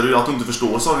ifrågasätter du att du inte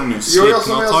förstår, sa du nyss.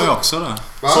 Slipknot har ju också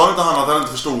det. Sa inte han att han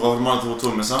inte förstod varför man hade 2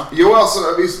 trummisar? Jo, alltså,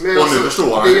 visst, men Och alltså, nu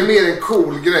förstår det är mer en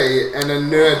cool grej än en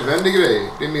nödvändig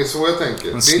grej. Det är mer så jag tänker.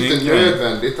 Det är inte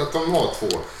nödvändigt att de har 2.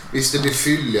 Visst, det blir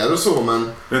fylligare och så,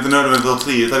 men... Det är inte nödvändigt att ha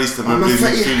 3 gitarrister, men det men blir för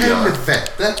mycket i fylligare.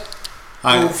 helvete!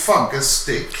 Nej. Oh, fuck a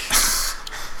stick.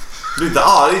 Du är inte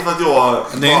arg för att jag...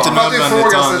 Det är inte Bara- nödvändigt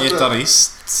att ha en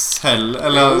gitarrist heller.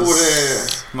 Eller Jo,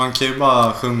 det- man kan ju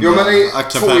bara sjunga Jo, men a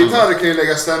 2 cappella. gitarrer kan ju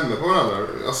lägga stämmor på varandra.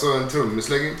 Alltså en trummis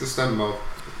lägger inte stämma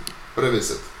på det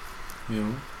viset.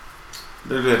 Jo.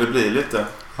 Det är det blir lite.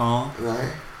 Ja. Nej,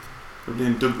 Det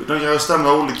blir de kan ju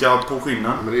stämma olika på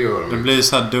skinnen. men det gör de. Det blir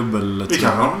så här dubbel... Det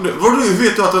kan de. Vad du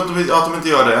vet du att de inte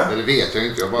gör det? Det vet jag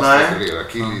inte, jag bara Nej. spekulerar.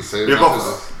 Killgissar ju. Det är bara...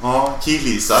 Ja,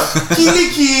 killgissar.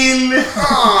 Kill!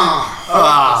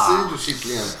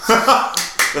 Sidokittlingen.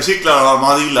 Jag kittlar honom,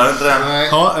 han gillar inte det. Nej.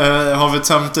 Ja, har vi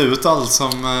tömt ut allt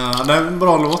som... det är en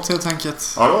bra låt helt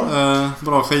enkelt. Ja, då.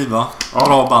 Bra skiva. Ja.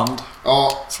 Bra band.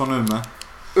 Ja, Från Umeå.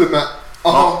 Umeå.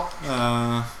 Aha.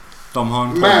 De har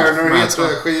en podd Mariner med, tror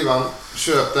jag. heter skivan.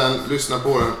 Köp den, lyssna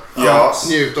på den. Ja.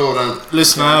 Njut av den.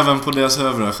 Lyssna även på deras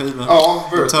övriga skivor. Ja,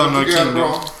 Vertical Turner tycker jag är Kingdom.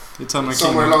 bra. Eternal Somewhere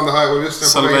Kingdom. along the highway, just det.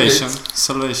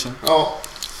 Salvation. Ja.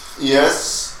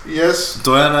 Yes.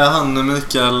 Då är det han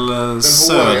Mikael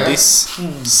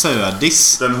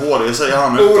Södis. Den hårige säger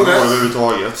han utan hår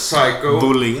överhuvudtaget. Psycho.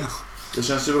 Bolé. Det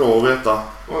känns ju bra att veta.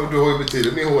 Du har ju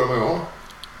betydligt mer hår än vad jag har.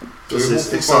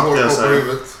 Precis, exakt det jag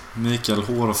säger. Mikael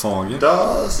Hårfager.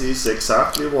 That is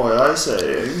exactly what I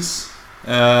say.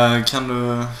 Kan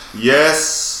du...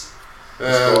 Yes.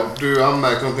 Du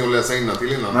anmärkte någonting att läsa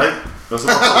innantill innan. Nej. Jag ska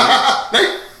bara Nej.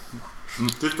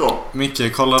 Tyst då.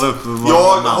 Micke kollade upp vad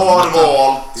Jag har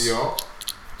valt. Ja.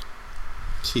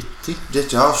 Kitty.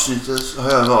 Detta avsnittet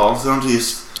har jag valt från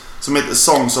artist som heter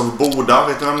Songs of Boda.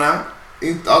 Vet du vem det är?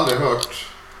 Inte aldrig hört.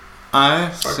 Nej,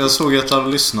 jag såg att jag hade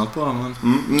lyssnat på dem.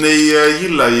 Men... Ni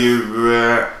gillar ju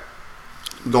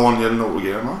Daniel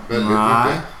Norgren, va? Väldigt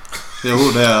mycket.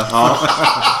 Jo, det är. Ja,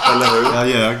 eller hur? Jag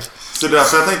ljög. Så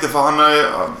därför jag tänkte, för han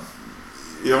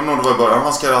jag vet inte om det var i början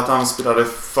han skrev att han spelade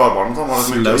förbarnet om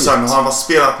honom mycket. Och sen har han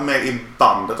spelat med i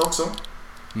bandet också.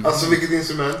 Alltså vilket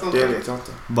instrument? Det vet jag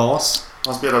inte. Bas.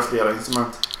 Han spelar flera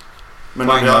instrument.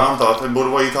 Men jag antar att det borde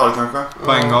vara gitarr kanske.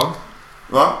 På en gång.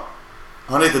 Va?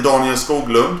 Han heter Daniel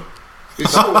Skoglund.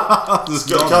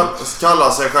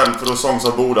 Kallar sig själv för Songs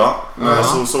of Boda med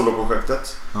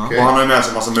soloprojektet. Okay. Och han har ju med sig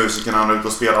en massa musiker när han är ute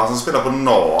och spelar. Han spelar på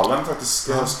Nalen faktiskt.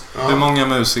 Hur många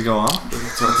musiker har han?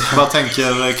 Vad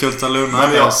tänker Kulta Luna?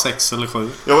 Är det 6 eller 7?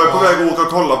 Jag var på väg att åka och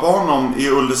kolla på honom i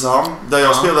Ulricehamn. Där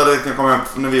jag spelade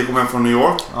när vi kom hem från New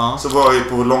York. Så var jag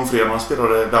på långfredagen och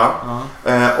spelade där.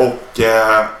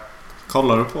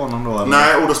 Kollar du på honom då? Eller?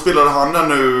 Nej, och då spelade han där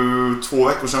nu 2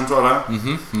 veckor sedan tror jag det.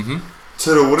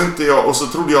 Tror inte jag. Och så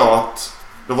trodde jag att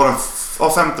det var den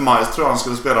 5 maj tror jag han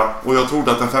skulle spela. Och jag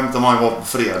trodde att den 5 maj var på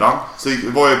fredag. Så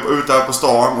var jag ute här på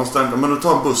stan och tänkte, men då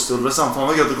tar en buss till Ulricehamn. Fan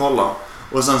vad gött att kolla.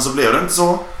 Och sen så blev det inte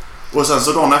så. Och sen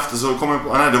så dagen efter så kom jag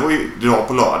på, nej det var ju idag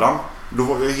på lördagen. Då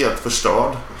var jag helt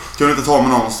förstörd. Kunde inte ta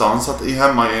mig någonstans. Satt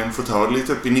hemma i en fåtölj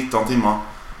typ i 19 timmar.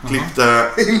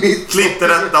 Klippte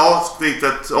detta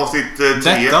avsnittet, avsnitt 3.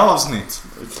 Detta avsnitt?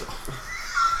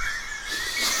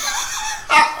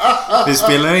 Vi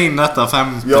spelar in detta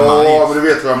 5 maj. Ja, men du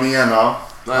vet vad jag menar.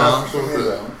 Nej, jag förstår inte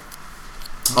det.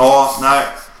 Ja, nej.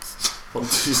 Håll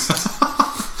tyst.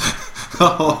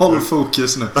 Håll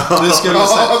fokus nu.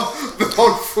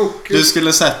 Du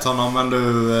skulle sett honom, men du...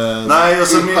 Nej, jag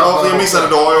missade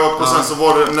dag. Och sen så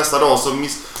var det nästa dag så det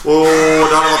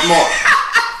hade varit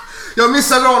jag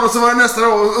missade dagen och så var det nästa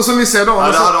dag och så missade jag dagen.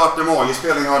 Ja, det hade varit en magisk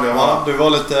spelning hade jag. Ja, du var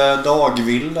lite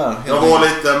dagvild där. Jag var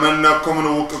lite, men jag kommer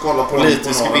nog att kolla på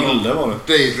politisk vilde var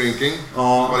det. Daydrinking.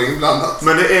 Ja. Var det inblandat.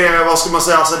 Men det är, vad ska man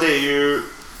säga, alltså det är ju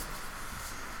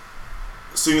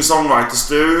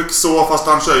singer-songwriter-stuk så, fast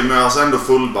han kör med alltså ändå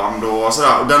fullband och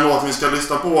sådär. Och den låten vi ska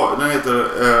lyssna på, den heter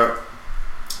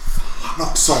fan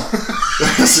också.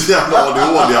 Så jävla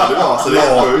ADHD idag, så det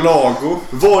är Lago.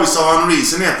 Voice of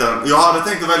Unreason heter den. Jag hade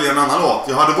tänkt att välja en annan låt.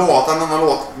 Jag hade valt en annan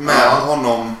låt med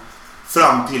honom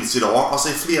fram tills idag. Alltså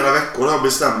i flera veckor har jag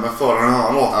bestämt mig för en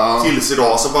annan låt. Tills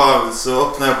idag så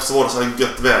öppnade jag upp, så var det så här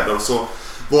gött väder och så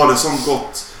var det som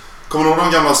gott. Kommer du ihåg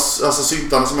de gamla alltså,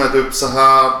 syntarna som är typ så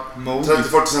här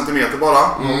 30-40 centimeter bara.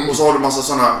 Och så har du massa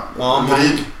sådana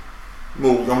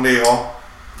Moog om det är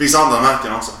finns andra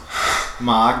märken också.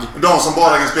 Mag. De som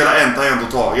bara kan spela en tangent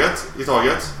i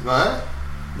taget. Nej.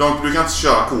 Du kan inte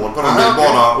köra ackord på dem. Det är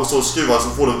bara och så skruvar så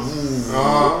får du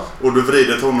och du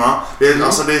vrider tonerna.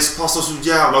 Alltså det passar så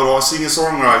jävla bra.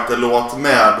 Singer-songwriter-låt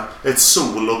med ett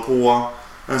solo på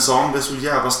en sång. Det är så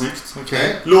jävla snyggt.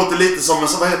 Okay. Låter lite som en,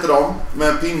 vad heter de?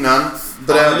 Med pinnen,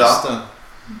 bräda.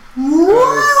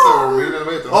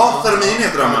 Termin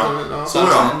heter den, ja. Så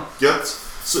ja, gött.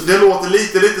 Så det låter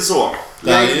lite så.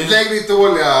 Lägg lite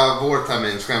dåliga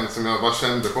vårterminsskämt som jag bara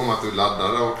kände på att du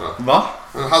laddade där borta. Va?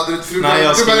 Hade du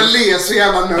började le så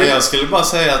jävla nöjd. Nej, jag skulle bara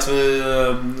säga att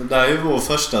det är ju vår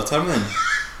första termin.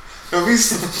 Jag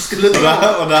visste att det skulle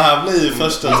och det här blir ju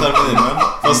första terminen.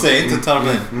 Fast det är inte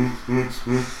termin.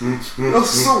 Jag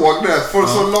såg det för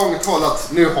så långt håll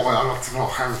att nu har jag något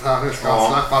bra skämt här. Nu ska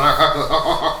jag släppa det här.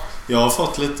 Jag har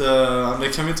fått lite... Det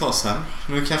kan vi ta sen.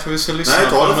 Nu kanske vi ska lyssna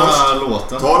på den här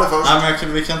låten. Ta det först. Nej,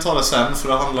 men vi kan ta det sen för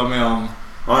det handlar mer om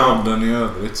podden i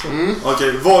övrigt.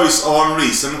 Okej, Voice on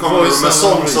Reason kommer med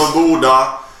Songs of Boda.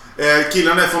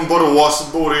 Killen är från Borås,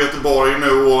 bor i Göteborg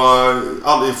nu och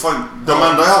de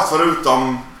enda jag haft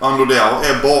förutom Andodeo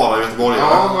är bara göteborgare.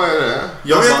 Ja, vad är det?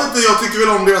 Jag vet inte, jag tycker väl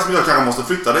om deras, men jag kanske måste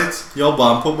flytta dit.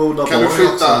 Jobbar han på Boda? Kan du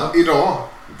flytta idag?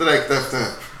 Direkt efter?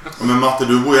 Men Matte,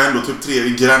 du bor ju ändå typ 3 i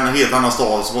Gränna, helt annan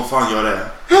stad, så vad fan gör det?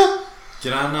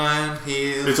 Gränna en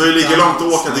helt... Det tar ju lika långt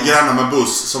att åka till Gränna med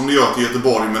buss som det gör till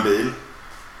Göteborg med bil.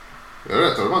 Gör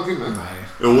det? Tar det bara en timme? Nej.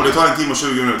 Jo, det tar 1 timme och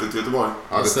 20 minuter till Göteborg.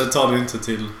 Ja, det tar du inte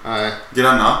till. Nej.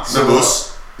 Gränna med buss.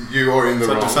 You are in the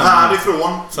wrong.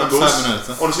 Härifrån med buss.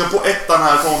 Minuter. Och du ska på ettan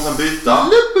härifrån sen byta.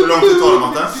 Hur långt det tar det,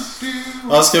 Matte?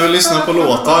 Ja, ska vi lyssna på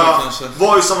låten kanske?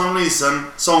 Voice of Amnesia,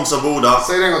 Songs of Boda.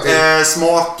 Säg det en gång till.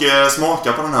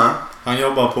 Smaka på den här. Han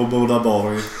jobbar på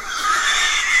Bodaborg.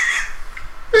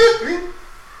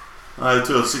 Nej, jag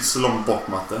tror jag sitter så långt bort,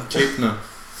 Matte. Klipp nu.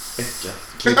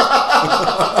 Klipp.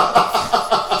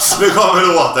 Nu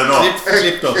kommer låten då.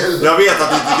 Klipp då. Jag vet att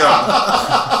du tycker om.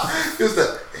 Just det.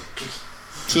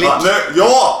 Klipp.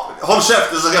 Ja, nu, håll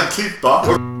käften så kan jag klippa.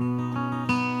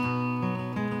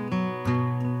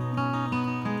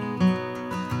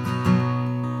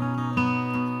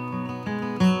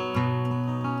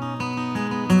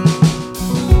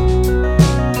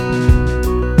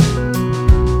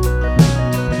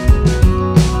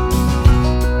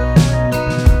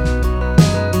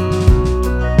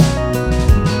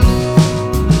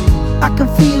 I can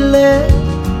feel it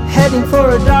heading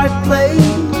for a dark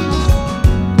place,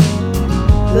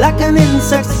 like an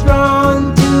insect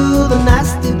drawn to the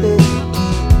nasty bit.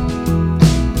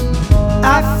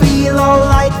 I feel all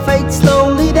light fade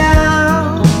slowly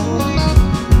down,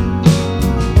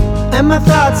 and my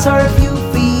thoughts are a few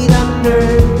feet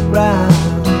underground.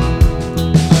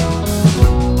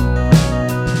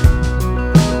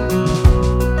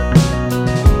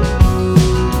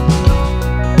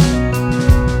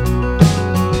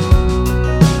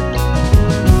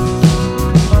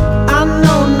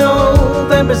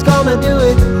 November's gonna do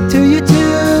it to you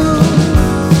too.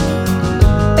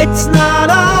 It's not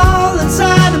all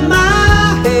inside of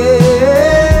my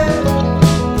head.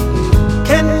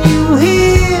 Can you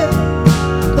hear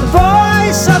the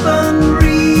voice of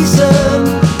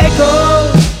unreason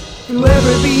echo through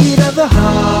every beat of the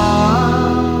heart?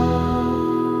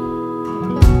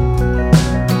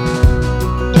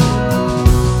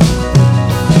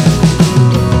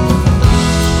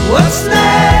 What's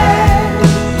next?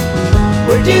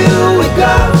 Where do we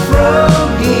go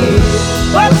from here?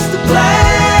 What's the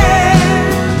plan?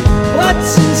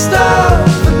 What's in store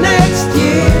for next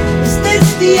year? Is this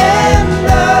the end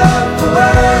of the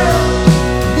world?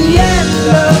 The end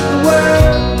of the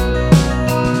world?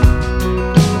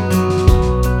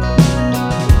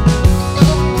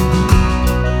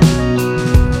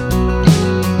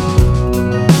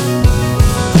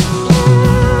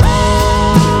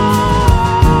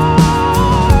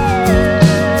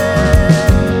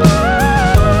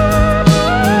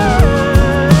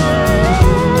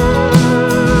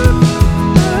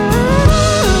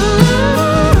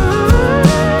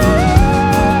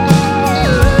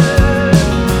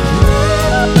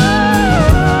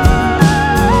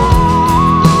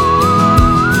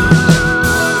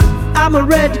 I'm a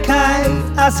red kite,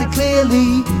 I see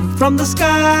clearly from the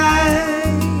sky.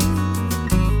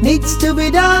 Needs to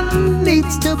be done,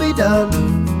 needs to be done.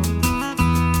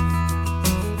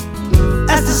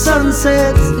 As the sun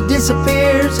sets, it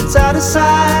disappears, it's out of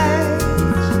sight.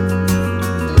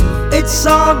 It's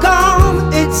all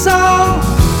gone, it's all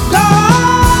gone.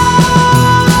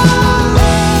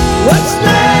 What's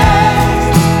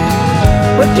next?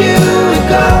 Where do we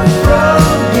go from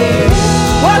here?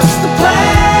 What's the plan?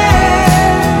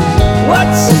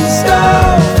 What's in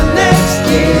store for next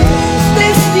year? Is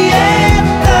this the end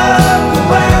of the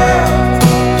world?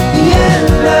 The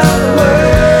end of the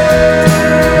world?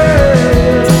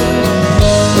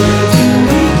 Where do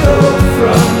we go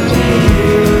from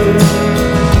here?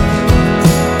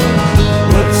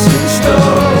 What's in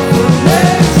store for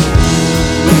next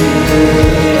year?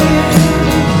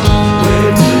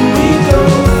 Where do we go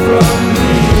from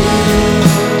here?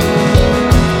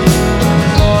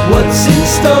 What's in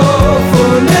store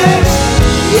for next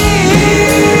year?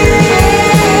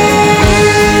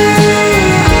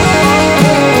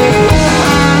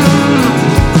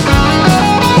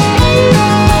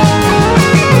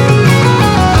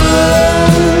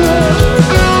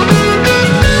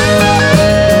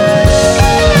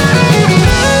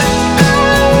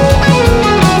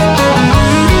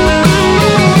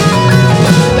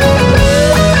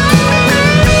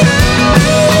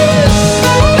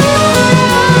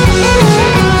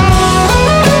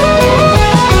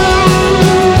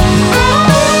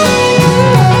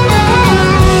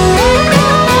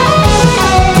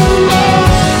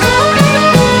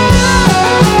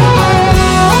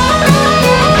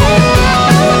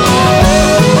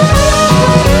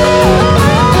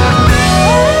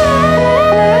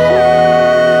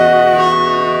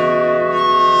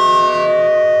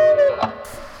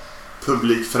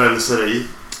 Publikfrälseri.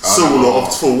 Solo av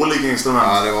 2 ligginstrument.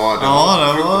 Ja, det var Ja,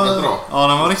 den fruktansvärt bra.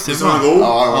 var riktigt bra. Den var god.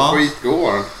 Ja, den var Ja. skitgod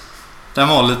var den. Den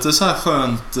var lite så här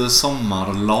skönt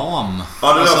sommarlam.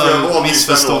 Ja, det är därför jag var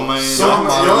missförstå mig. Jag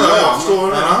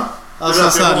förstår det. Alltså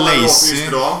så här lazy.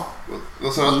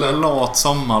 Vad sa du? Lat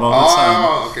sommar och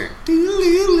okej. Ja,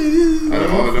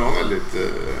 det var väldigt...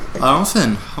 Ja, den var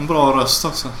fin. En bra röst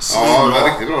också. Ja, det var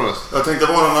riktigt bra röst. Jag tänkte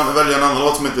välja en annan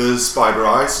låt som heter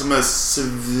Spider Eyes som är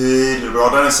svinbra.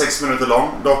 Den är 6 minuter lång.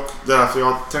 Dock därför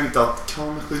jag tänkte att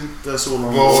kanske inte så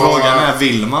lång. Frågan är,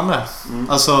 vill man det?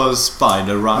 Alltså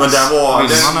Spider Rise. Men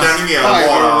den är mer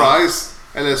bara... Rise.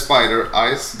 Eller Spider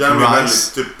Eyes. Den är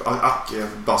väldigt typ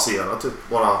baserad typ.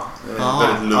 Bara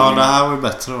väldigt lugn. Ja, det här var ju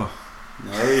bättre då.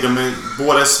 Nej, de är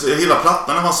både hela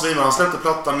plattan när han svinade. Han släppte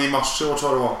plattan i mars i år,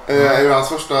 tror jag det var. Är det hans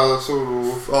första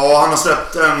solo? Ja, han har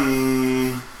släppt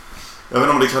en... Jag vet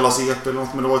inte om det kallas EP eller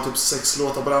något, men det var typ 6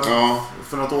 låtar på den. Ja.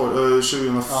 För något år,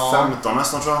 2015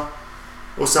 nästan, tror jag.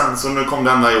 Och sen så nu kom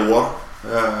denna i år.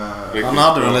 Han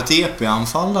hade väl ett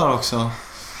EP-anfall där också?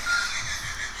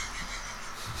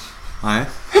 Nej.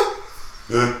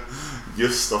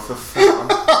 Just då, för fan.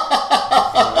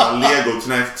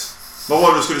 Lego-knäckt. Vad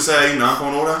var det du skulle säga innan?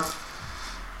 Kommer du ihåg det?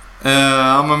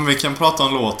 Ja, men vi kan prata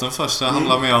om låten först. Det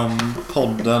handlar mer om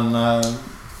podden.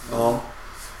 Ja.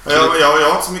 Jag har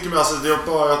inte så mycket mer. Alltså,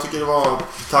 jag tycker det var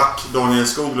tack Daniel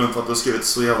Skoglund för att du har skrivit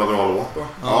så jävla bra låt.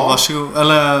 Ja, varsågod.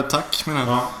 Eller tack, menar jag.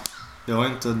 Ja. Jag är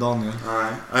inte Daniel.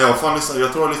 Nej. Jag tror jag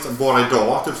har lyssnat bara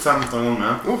idag typ 15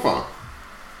 gånger. Fan.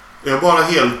 Jag är bara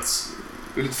helt...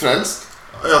 Du är lite frälst.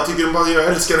 Jag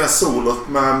älskar det här solot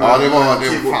med det var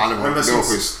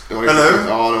schysst. Eller hur?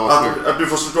 Ja, det var att du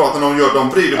får såklart när de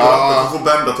vrider på ratten och får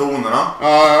bända tonerna.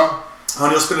 Ja.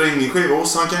 Han spelar in i skivor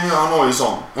så han har ju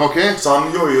sån. Okej. Så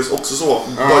han gör ju också så.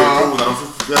 Böjer tonerna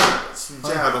så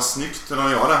jävla snyggt när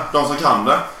de gör det. De som kan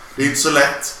det. Det är inte så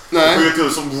lätt. Nej. Det får ju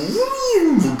som...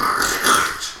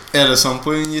 Är det som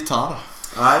på en gitarr?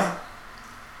 Nej.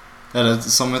 Är det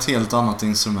som ett helt annat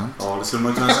instrument? Ja, det skulle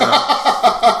man kunna säga.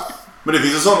 Men det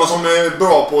finns ju sådana som är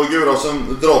bra på gura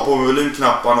som drar på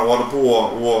volymknapparna och håller på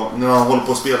och när han håller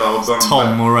på att spela och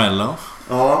Tom Morello.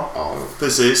 Ja,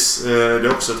 precis. Det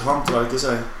är också ett hantverk i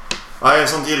sig. Nej,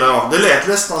 sånt gillar jag. Det lät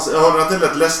nästan, jag hörde att det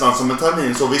lät nästan som en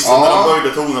termin så visst när de böjde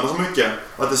tonerna så mycket.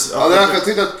 Det är därför jag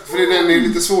tyckte att för den är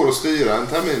lite svår att styra en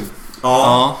termin.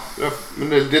 Ja. Men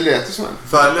det lät ju som en.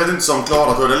 För det lät inte som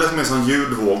klarat och det lät mer som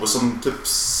ljudvåg och som typ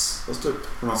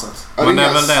på något sätt. Men det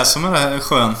är väl det som är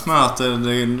skönt med att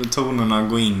tonerna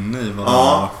går in i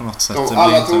varandra på något sätt. Och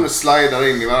alla toner slidar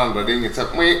in i varandra. Det är inget så här...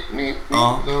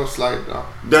 De slidar.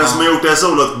 Den som har gjort det här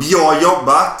solot, bra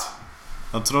jobbat!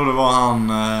 Jag tror det var han...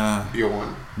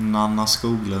 Björn. Nanna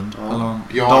Skoglund. Eller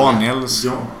Daniels.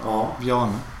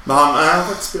 Bjarne. Men han har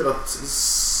faktiskt spelat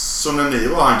som när ni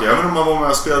var. Jag vet inte om han var med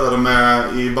och spelade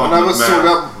med i bandet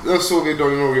med... Jag såg vi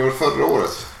Daniel Norgård förra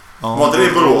året. Ja, var inte det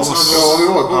i Borås? Ja, vi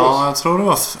var i Borås. Ja, jag tror det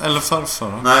var... Eller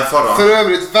förra. Nej, förra. För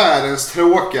övrigt världens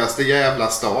tråkigaste jävla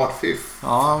stad. Fy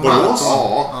fan. Borås?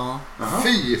 Ja.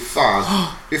 Fy fan.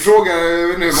 Vi frågar nu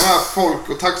hur många folk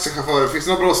och taxichaufförer. Finns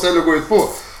det något bra ställe att gå ut på?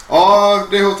 Ja,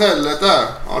 det är hotellet där.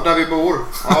 Ja, där vi bor.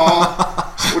 Ja.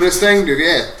 Och det stängde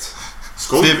vi 1.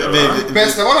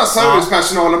 Bästa var när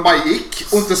servicepersonalen bara gick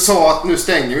och inte sa att nu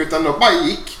stänger vi, utan de bara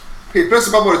gick. Helt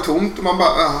plötsligt bara var det tomt och man bara,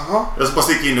 jaha. Jag ska bara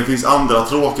sticka in, det finns andra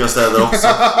tråkiga städer också.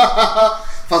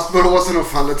 Fast Borås är nog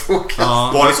fallet tråkigt.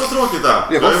 Ja. Var det så tråkigt där?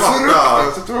 Det var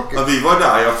fruktansvärt tråkigt. Ja, vi var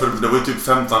där, det var ju typ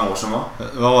 15 år sedan va?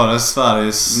 Vad var det?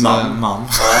 Sveriges man.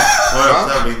 Ja,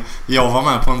 tävling. Jag var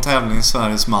med på en tävling,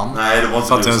 Sveriges man. Nej, det var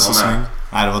inte du som var med.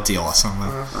 Nej, det var inte jag som var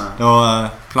med. Det var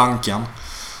Plankan.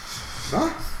 Va?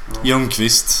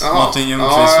 Ljungqvist. Martin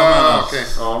Ljungqvist var med där. Okay.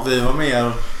 Ja. Vi var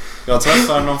mer... Jag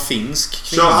träffade någon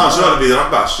finsk. Han körde vid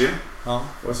Rambersi. Ja.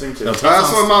 Jag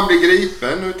såg en man bli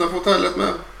gripen utanför hotellet med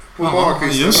på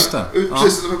Markvisten. Just det.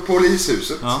 Precis utanför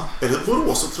polishuset. Ja. Är det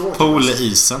Borås och tråkigt?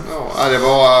 Polisen. Ja,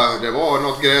 det var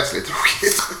något gräsligt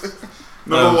tråkigt.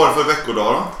 Men vad var det för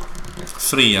veckodag då?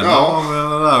 Fredag var vi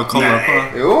där och kollade på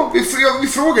det. Jo, vi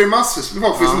frågade massvis. Vi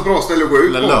finns ett bra ställe att gå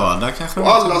ut på. Lördag kanske.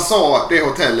 Och alla sa att det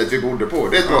hotellet vi bodde på,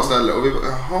 det är ett bra ställe. Och vi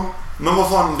jaha. Men vad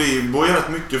fan, det bor ju rätt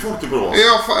mycket folk i Borås.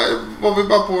 Ja, var vi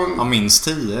bara på en... Ja, minst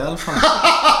 10 i alla fall.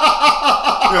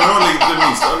 Jag har lite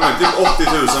minst, typ 80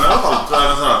 000 i alla fall.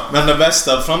 Men det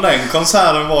bästa från den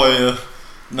konserten var ju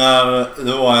när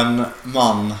det var en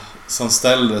man som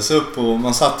ställde sig upp och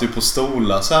man satt ju på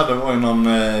stolar så här. Det var ju någon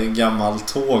gammal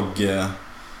tåghall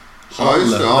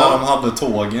där de hade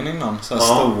tågen innan. Så här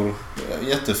stor,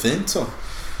 jättefint så.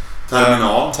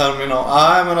 Terminal.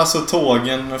 Nej, men alltså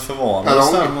tågen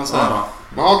förvarades där man säger.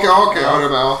 Okej, ja det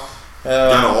med.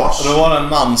 Garage. Och då var det en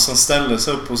man som ställde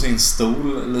sig upp på sin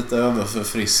stol lite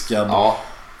överförfriskad. Ja.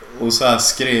 och så här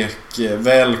skrek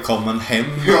välkommen hem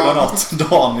eller något,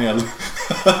 Daniel.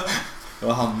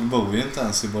 Ja, han bor ju inte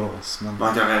ens i Borås. Men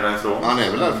Man kan är därifrån. Han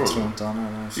är väl jag därifrån? tror inte han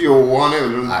är därifrån. Jo, han är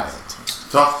väl runt. Nej,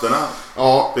 Trakterna.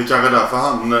 Ja. Det är kanske därför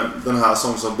den här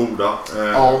som sa Boda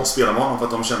spelar med honom, för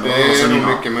att de känner Det honom är sen nog innan.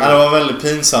 mycket det med. var väldigt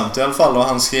pinsamt i alla fall. Och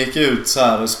han skrek ut så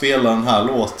här, spela den här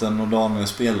låten. Och Daniel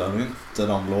spelade ju inte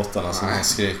de låtarna som han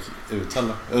skrek ut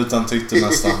heller. Utan tyckte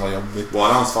mest han var jobbigt. Var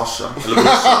det hans farsa? Eller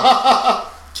brorsa?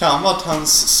 Kan varit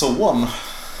hans son.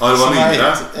 Ja, det var som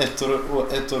yngre. är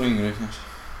ett år yngre kanske.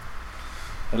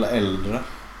 Eller äldre.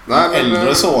 Nej, men,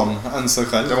 Äldre son än sig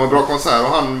själv. Det var en bra konsert och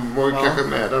han var ju kanske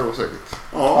med där då säkert. Ja.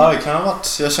 Ja, det kan ha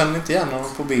varit. Jag känner inte igen honom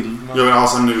på bild. Men... Jag menar,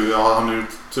 alltså nu, han nu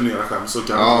turnerar själv så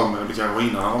kan Ja. han vara med. Det kanske var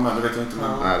innan han var med, det vet jag inte. Men...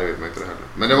 Nej, det vet man inte heller.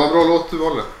 Men det var en bra låt du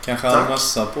valde. Kanske hade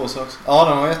mössa på sig också. Ja,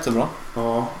 den var jättebra.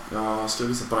 Ja, jag ska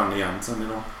visa på den igen sen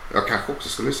idag. Jag kanske också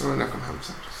ska lyssna när jag kommer hem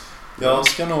sen. Jag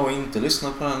ska nog inte lyssna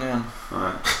på den igen.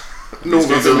 Nej. Någon Vi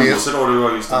ska inte som umgås idag, du och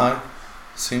Augusten. Nej,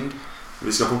 synd.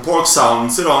 Vi ska på Park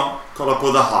Sounds idag. Kolla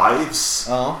på The Hives.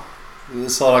 Ja.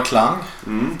 Sara Klang.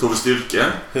 Tove Styrke.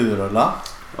 Hurula.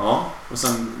 Ja, och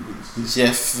sen...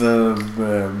 Jeff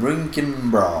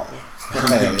Brinkenbrough.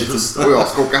 Just det. Och jag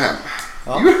ska åka hem.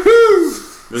 Ja.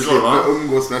 Det är klart, va? Slipper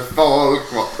umgås med folk. Vad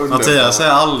underbart. Mattias är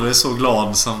aldrig så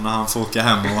glad som när han får åka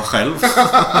hem och vara själv.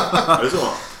 Är det så?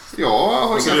 Ja, jag har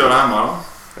Vad ska du göra hemma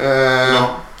då? Ja.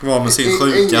 Vara med sin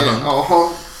sjuka hund. Ja,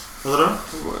 Vad sa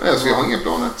du? jag har inga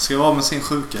planer. Ska vara med sin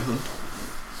sjuka hund.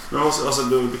 Men alltså,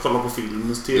 du kollar på film,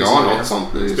 tv-serier? Ja, något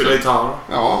sånt blir det. Spelar gitarr?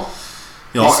 Ja.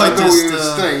 Jag har Jag tog faktiskt... ju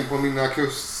sträng på mina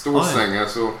stålsträngar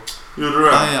så... Gjorde du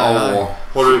det? Aj, aj,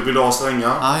 aj. Vill du ha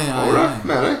strängar? Aj, Har aj, du det aj.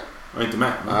 med dig? Jag är inte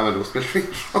med. Nej, men då spelar det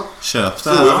ingen roll. Köp det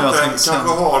Tror här. jag Jag inte. tänkte Kanske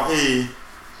sen. har i...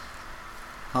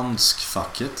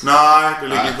 Handskfacket. Nej, det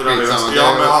ligger Nej, inte där. skitsamma.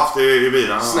 Jag har haft det i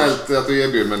bilen. Snällt att du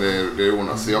erbjuder, men det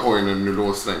ordnar sig. Jag har ju nu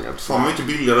låssträngar. Fan vad mycket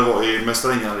billigare det var med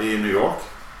strängar i New York.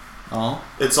 Ja.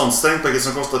 Ett sånt strängpaket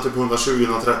som kostar typ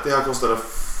 120-130 här kostade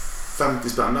 50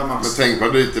 spänn där Men max. tänk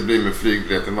vad dyrt det blir med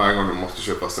flygbiljetten varje gång du måste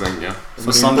köpa strängar.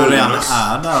 För som du redan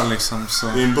är där liksom så...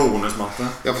 Det är en bonus, Matte.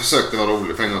 Jag försökte vara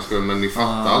rolig för en gångs skull, men ni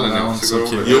fattar Ja, aldrig det när var jag inte försöker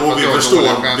så vara kul. rolig.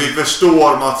 Jo, vi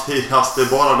förstår Mattias. Det är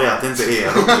bara det att det inte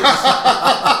är roligt.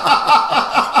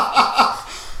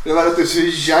 Det var inte så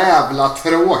jävla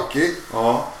tråkigt.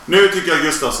 Ja. Nu tycker jag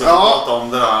Gustav ska prata om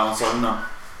det där han sa innan.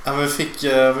 Ja, vi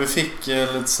fick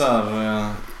lite så här...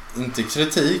 inte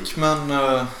kritik, men...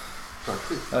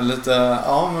 lite...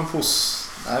 Ja, men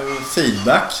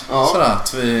feedback. Ja. Sådär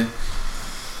att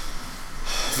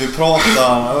vi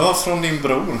pratar... Det var från din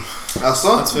bror. Alltså?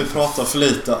 Att vi pratar för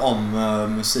lite om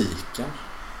musiken.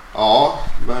 Ja,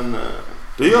 men...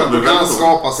 Det gör Då du kan han väl.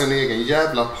 skapa sin egen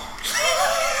jävla...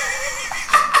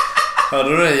 Hörde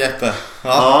du det, Jeppe?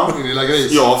 Ja. Din lilla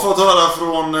gris. Jag har fått höra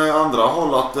från andra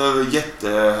håll att det är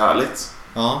jättehärligt.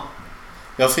 Ja.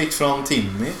 Jag fick från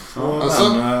Timmy och Alltså?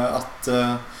 att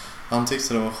han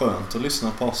tyckte det var skönt att lyssna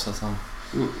på oss. Att han...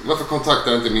 Varför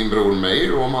kontaktade inte min bror mig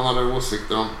då om han hade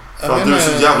åsikter om... För att du är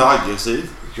så jävla aggressiv.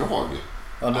 Jag?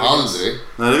 Ja, det Aldrig.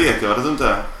 Nej, det vet jag att du inte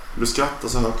är. Du skrattar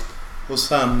så högt. Och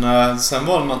sen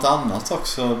var det något annat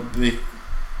också.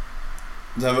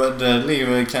 Det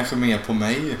ligger kanske mer på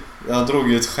mig. Jag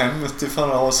drog ju ett skämt i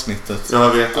förra avsnittet. Jag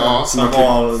vet det. Ja,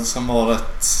 Som var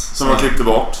rätt... Som jag klippte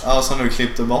bort. Ja, som du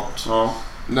klippte bort. Ja.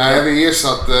 Nej, vi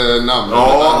ersatte namnet.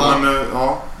 Ja, men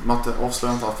Matte,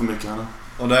 avslöja inte allt för mycket här nu.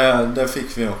 Och det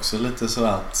fick vi också lite sådär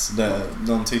att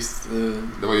de tyckte...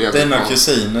 Det var jävligt Dina bra.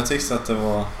 kusiner tyckte att det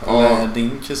var... Ja. Eller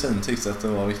din kusin tyckte att det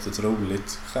var riktigt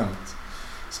roligt skämt.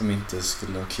 Som inte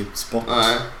skulle ha klippts bort.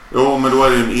 Nej. Jo, men då är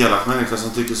det ju en elak människa som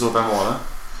tycker så. Vem var det?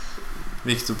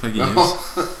 Viktor Pergius. Ja,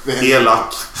 det är...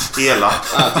 Elak.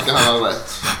 Jag tycker han har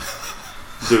rätt.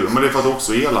 Du, men det är för att du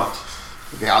också är elak.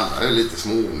 Vi alla är lite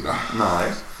småonda.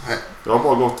 Nej. Nej. Jag har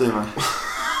bara gått i mig.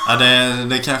 Ja,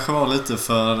 det kanske var lite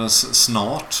för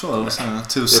snart så. Eller så.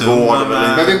 Too Det soon, var det väl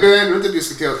men, Men vi behöver ändå inte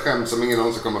diskutera ett skämt som ingen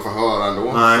någonsin kommer få höra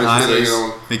ändå. Nej, Det spelar precis. ingen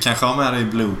roll. vi kanske har med det i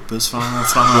bloopers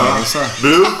framöver. Så.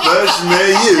 Bloopers med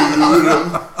djur.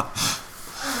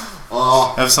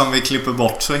 Ja, Eftersom vi klipper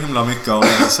bort så himla mycket av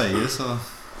det jag säger så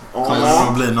kommer det Ja.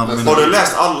 att bli någon minut. Har du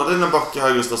läst alla dina böcker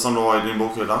här, Gustav, som du har i din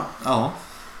bokhylla? Ja.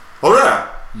 Har du det?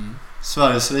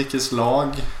 Sveriges rikes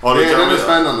lag. Ja, det kan är vi.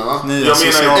 spännande va? Nya Jag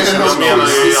menar, socialtjänst. jag menar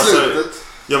ju i alltså, slutet.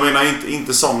 jag menar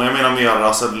inte sådana, jag menar mer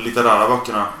alltså litterära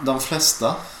böckerna. De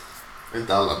flesta.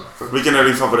 Inte alla. Vilken är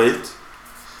din favorit?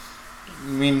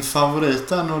 Min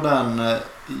favorit är nog den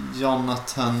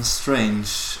Jonathan Strange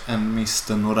and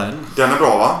Mr. Norrell. Den är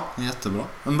bra, va? Jättebra.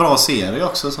 En bra serie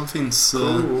också som finns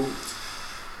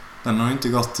Den har inte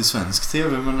gått i svensk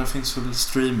tv, men den finns väl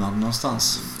streamad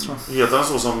någonstans, tror jag. Heter den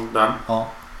så som den? Ja.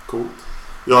 Cool.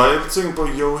 Jag är lite sugen på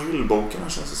Joe Hill-boken,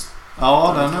 känns det.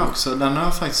 Ja, den är också. Den har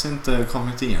jag faktiskt inte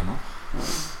kommit igenom.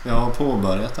 Jag har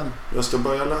påbörjat den. Jag ska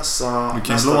börja läsa. Du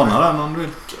kan låna den om du vill.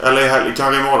 Eller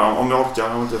kanske imorgon om jag orkar.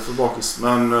 Jag är inte för bakis.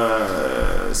 Men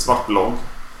Svartblogg.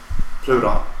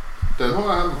 Plura. Den har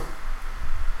jag hemma.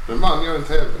 Den vann jag en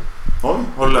tävling. Oj,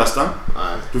 har du läst den?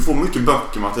 Nej. Du får mycket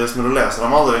böcker, Mattias, men du läser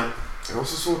dem aldrig. Jag har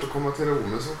så svårt att komma till ro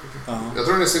med saker. Ja. Jag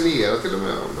tror den är signerad till och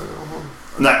med.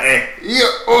 Nej. Ja,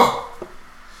 åh!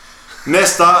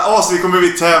 Nästa avsnitt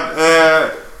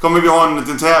kommer vi ha en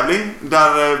liten tävling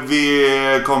där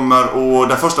vi kommer och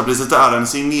där första priset är en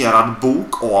signerad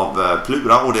bok av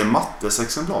Plura och det är Mattes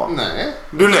exemplar. Nej.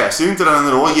 Du läser ju inte den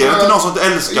ändå. Ger du inte någon som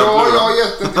älskar Plura? Ja, jag har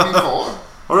gett den till min far.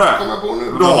 Har du det? Kommer jag på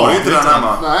nu. Då har du inte den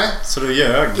hemma. Nej. Så du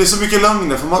ljög. Det är så mycket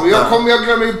lögner för Matte. Jag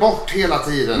glömmer ju bort hela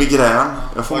tiden. Migrän.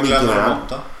 Jag får migrän.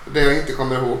 Det jag inte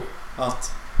kommer ihåg.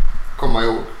 Att? Komma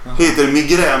ihåg. Heter det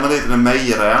migrän eller heter det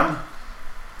mejrän?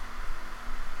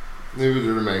 Nu är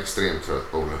du mig extremt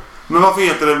trött, Bolle. Men varför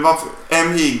heter det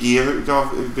MIG?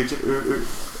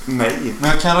 Nej. Men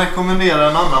jag kan rekommendera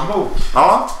en annan bok.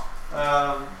 Ja.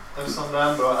 Eftersom det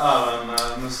ändå är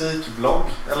en musikblogg.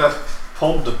 Eller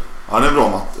podd. Ja, det är bra,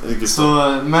 Matt. Så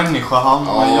Människohamn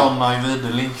med John Ajvide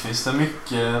Lindqvist är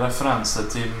mycket referenser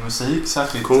till musik.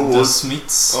 Särskilt The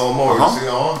Smiths. Ja, Morrissey,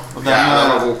 ja. Och den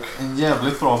är en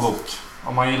jävligt bra bok.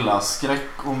 Om man gillar skräck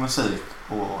och musik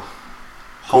och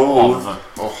hav.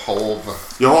 Och hav.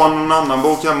 Jag har en annan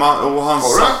bok hemma och han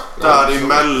satt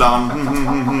däremellan.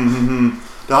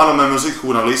 Det handlar om en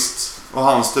musikjournalist och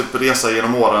hans typ resa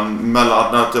genom åren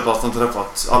mellan när typ att han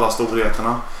träffat alla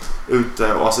storheterna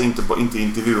ute och alltså inte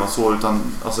intervjuat så utan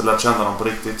alltså lärt känna dem på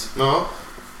riktigt. Ja.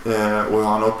 Och hur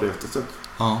han upplevt det typ.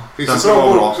 Ja. Finns en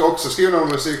bra bok också skriven om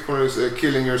musikjournalist,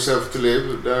 Killing Yourself to Live.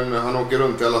 Där han åker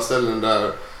runt i alla ställen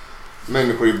där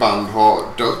människor i band har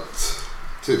dött.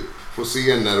 Typ på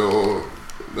scener och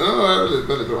den är väldigt,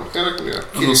 väldigt bra. Jag rekommenderar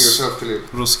Killing Yourself to Live.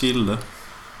 Roskilde.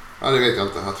 Ja, det vet jag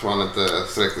inte. Jag tror han inte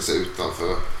sträckte sig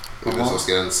utanför USAs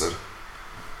gränser.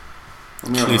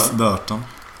 Cliff Burton.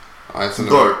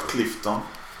 Burt Clifton.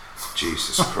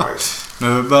 Jesus Christ.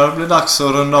 Nu börjar det bli dags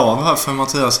att runda av här för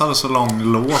Mattias hade så lång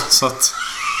låt så att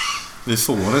vi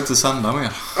får inte sända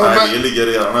mer. Nej, det ligger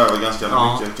redan över ganska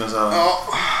mycket kan jag säga. Ja.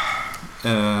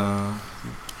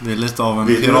 Det är lite av en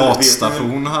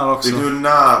piratstation här också. Vet du hur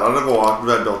nära det var att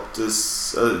Red Hot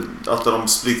att de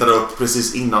splittade upp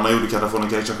precis innan de gjorde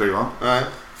Californication-skivan? Nej.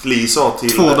 Flea sa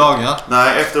till... 2 dagar?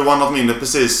 Nej, efter One Not Minute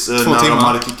precis 2 när timmar. de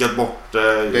hade kickat bort...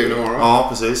 David O'Hara. Ja,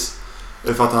 precis.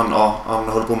 För att han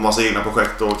höll på med massa egna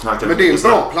projekt och knarkade. Men det är en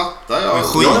bra platta. En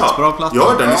skitbra platta.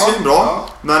 Ja, den är svinbra. Ja.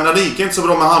 Men det gick inte så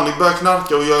bra med han. Började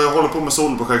knarka och jag håller på med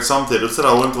soloprojekt samtidigt så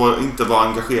där, och inte var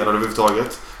engagerad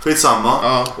överhuvudtaget. Skitsamma.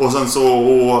 Ja. Och sen så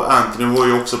och Anthony var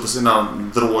ju också på sina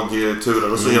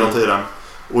drogturer och så hela tiden.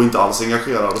 Och inte alls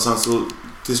engagerad. Och sen så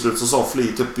till slut så sa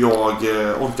Flea typ jag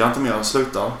orkar inte mer,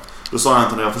 sluta. Då sa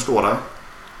Anthony jag förstår dig.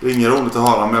 Det är inget roligt att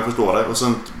höra men jag förstår dig. Och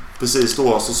sen precis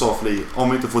då så sa Flea om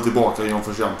vi inte får tillbaka John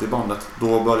Frusciante i bandet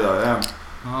då börjar jag igen.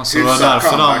 Ja, så det var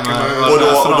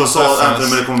därför och då sa Anthony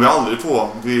men det kommer vi aldrig få.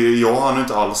 Jag hann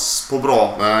inte alls på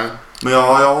bra. Nej. Men jag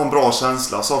har en bra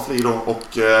känsla sa Flea då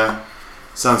och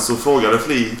sen så frågade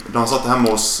Flea, han satt hemma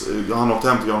hos, han åkte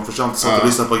hem till John Frusciante satt och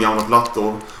lyssnade på gamla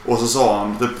plattor och så sa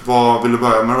han typ, vad vill du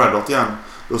börja med Red Hot igen?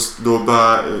 Då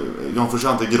började John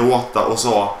Frusciante gråta och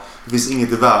sa det finns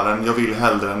inget i världen jag vill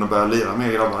hellre än att börja lira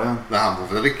med grabbar igen. Nej, han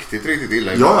var väl riktigt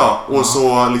illa. Ja. Och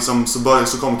så liksom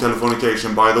så kom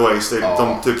Californication by the way.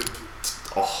 De typ...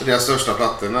 Deras största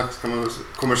plattorna kan man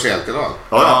kommersiellt idag.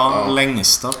 Ja,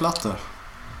 längsta plattor.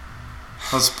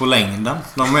 Alltså på längden.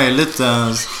 De är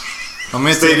lite...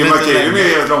 Stadium Arcadium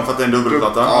är långt för att det är en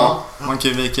dubbelplatta. Ja, man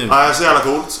kan ju vika ut. Nej, så jävla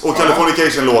coolt. Och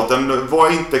Californication-låten var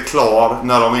inte klar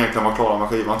när de egentligen var klara med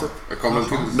skivan typ.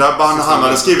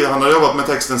 Han hade jobbat med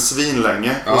texten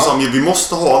svinlänge och sa vi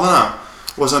måste ha den här.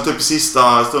 Och sen typ i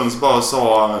sista stund så bara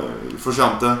sa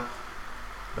Frusciante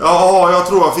ja, jag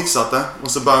tror jag har fixat det.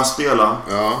 Och så började han spela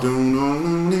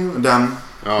den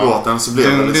låten så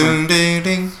blev det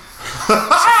liksom...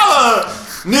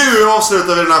 Nu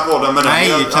avslutar vi den här podden med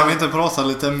nej, kan vi inte prata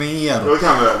lite mer? Jo,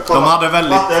 kan vi.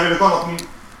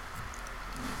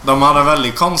 De hade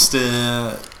väldigt konstig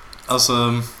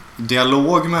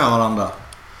dialog med varandra.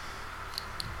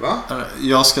 Va?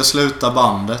 Jag ska sluta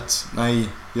bandet. Nej,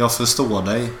 jag förstår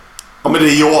dig. Ja, men det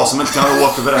är jag som inte kan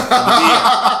återberätta.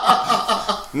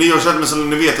 Ni har känt mig som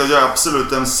ni vet att jag är absolut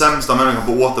den sämsta människan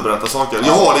på att återberätta saker.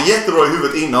 Jag har det jättebra i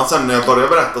huvudet innan, sen när jag börjar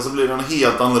berätta så blir det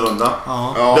helt annorlunda.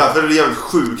 Ja. Därför är det jävligt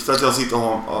sjukt att jag sitter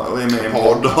och är med i en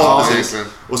podd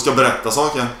och ska berätta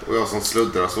saker. Och jag som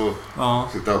sluddrar så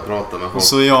sitter och pratar med folk. Och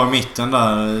så är jag i mitten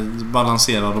där,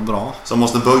 balanserad och bra. Som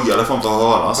måste böja det för att inte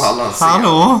höras.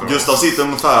 Hallå? Gustav sitter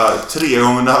ungefär 3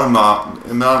 gånger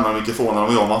närmare mikrofonen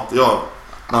än jag och Matte.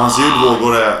 När hans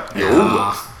ljudvågor är...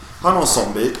 Han har en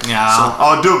sån bit.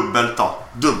 Ja, dubbelt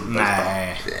då.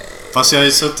 Nej. Fast jag har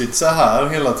ju suttit så här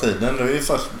hela tiden. Det är ju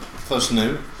först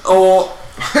nu.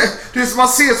 Det är som man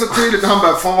ser så tydligt när han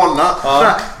börjar falna.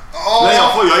 Nej,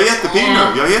 jag är jättepigg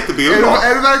nu. Jag är jättepigg.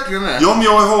 Är du verkligen det? Ja, men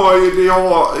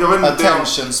jag vet inte.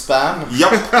 Attention span.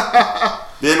 Japp.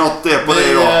 Det är något det på det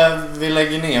idag. Vi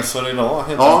lägger ner för idag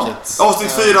helt enkelt.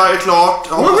 Avsnitt 4 är klart.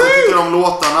 Jag hoppas ni tycker om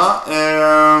låtarna.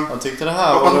 Jag tyckte det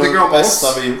här var det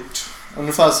bästa vi gjort.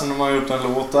 Ungefär som de har gjort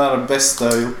en låt. Det är det bästa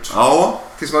jag gjort. Ja.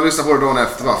 Tills man lyssnar på det dagen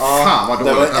efter. Fan vad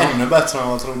dåligt. Det var ännu bättre än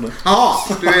vad jag trodde. Ja,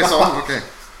 du är så. Okej.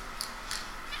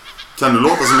 Kan du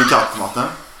låta som en katt, Matte?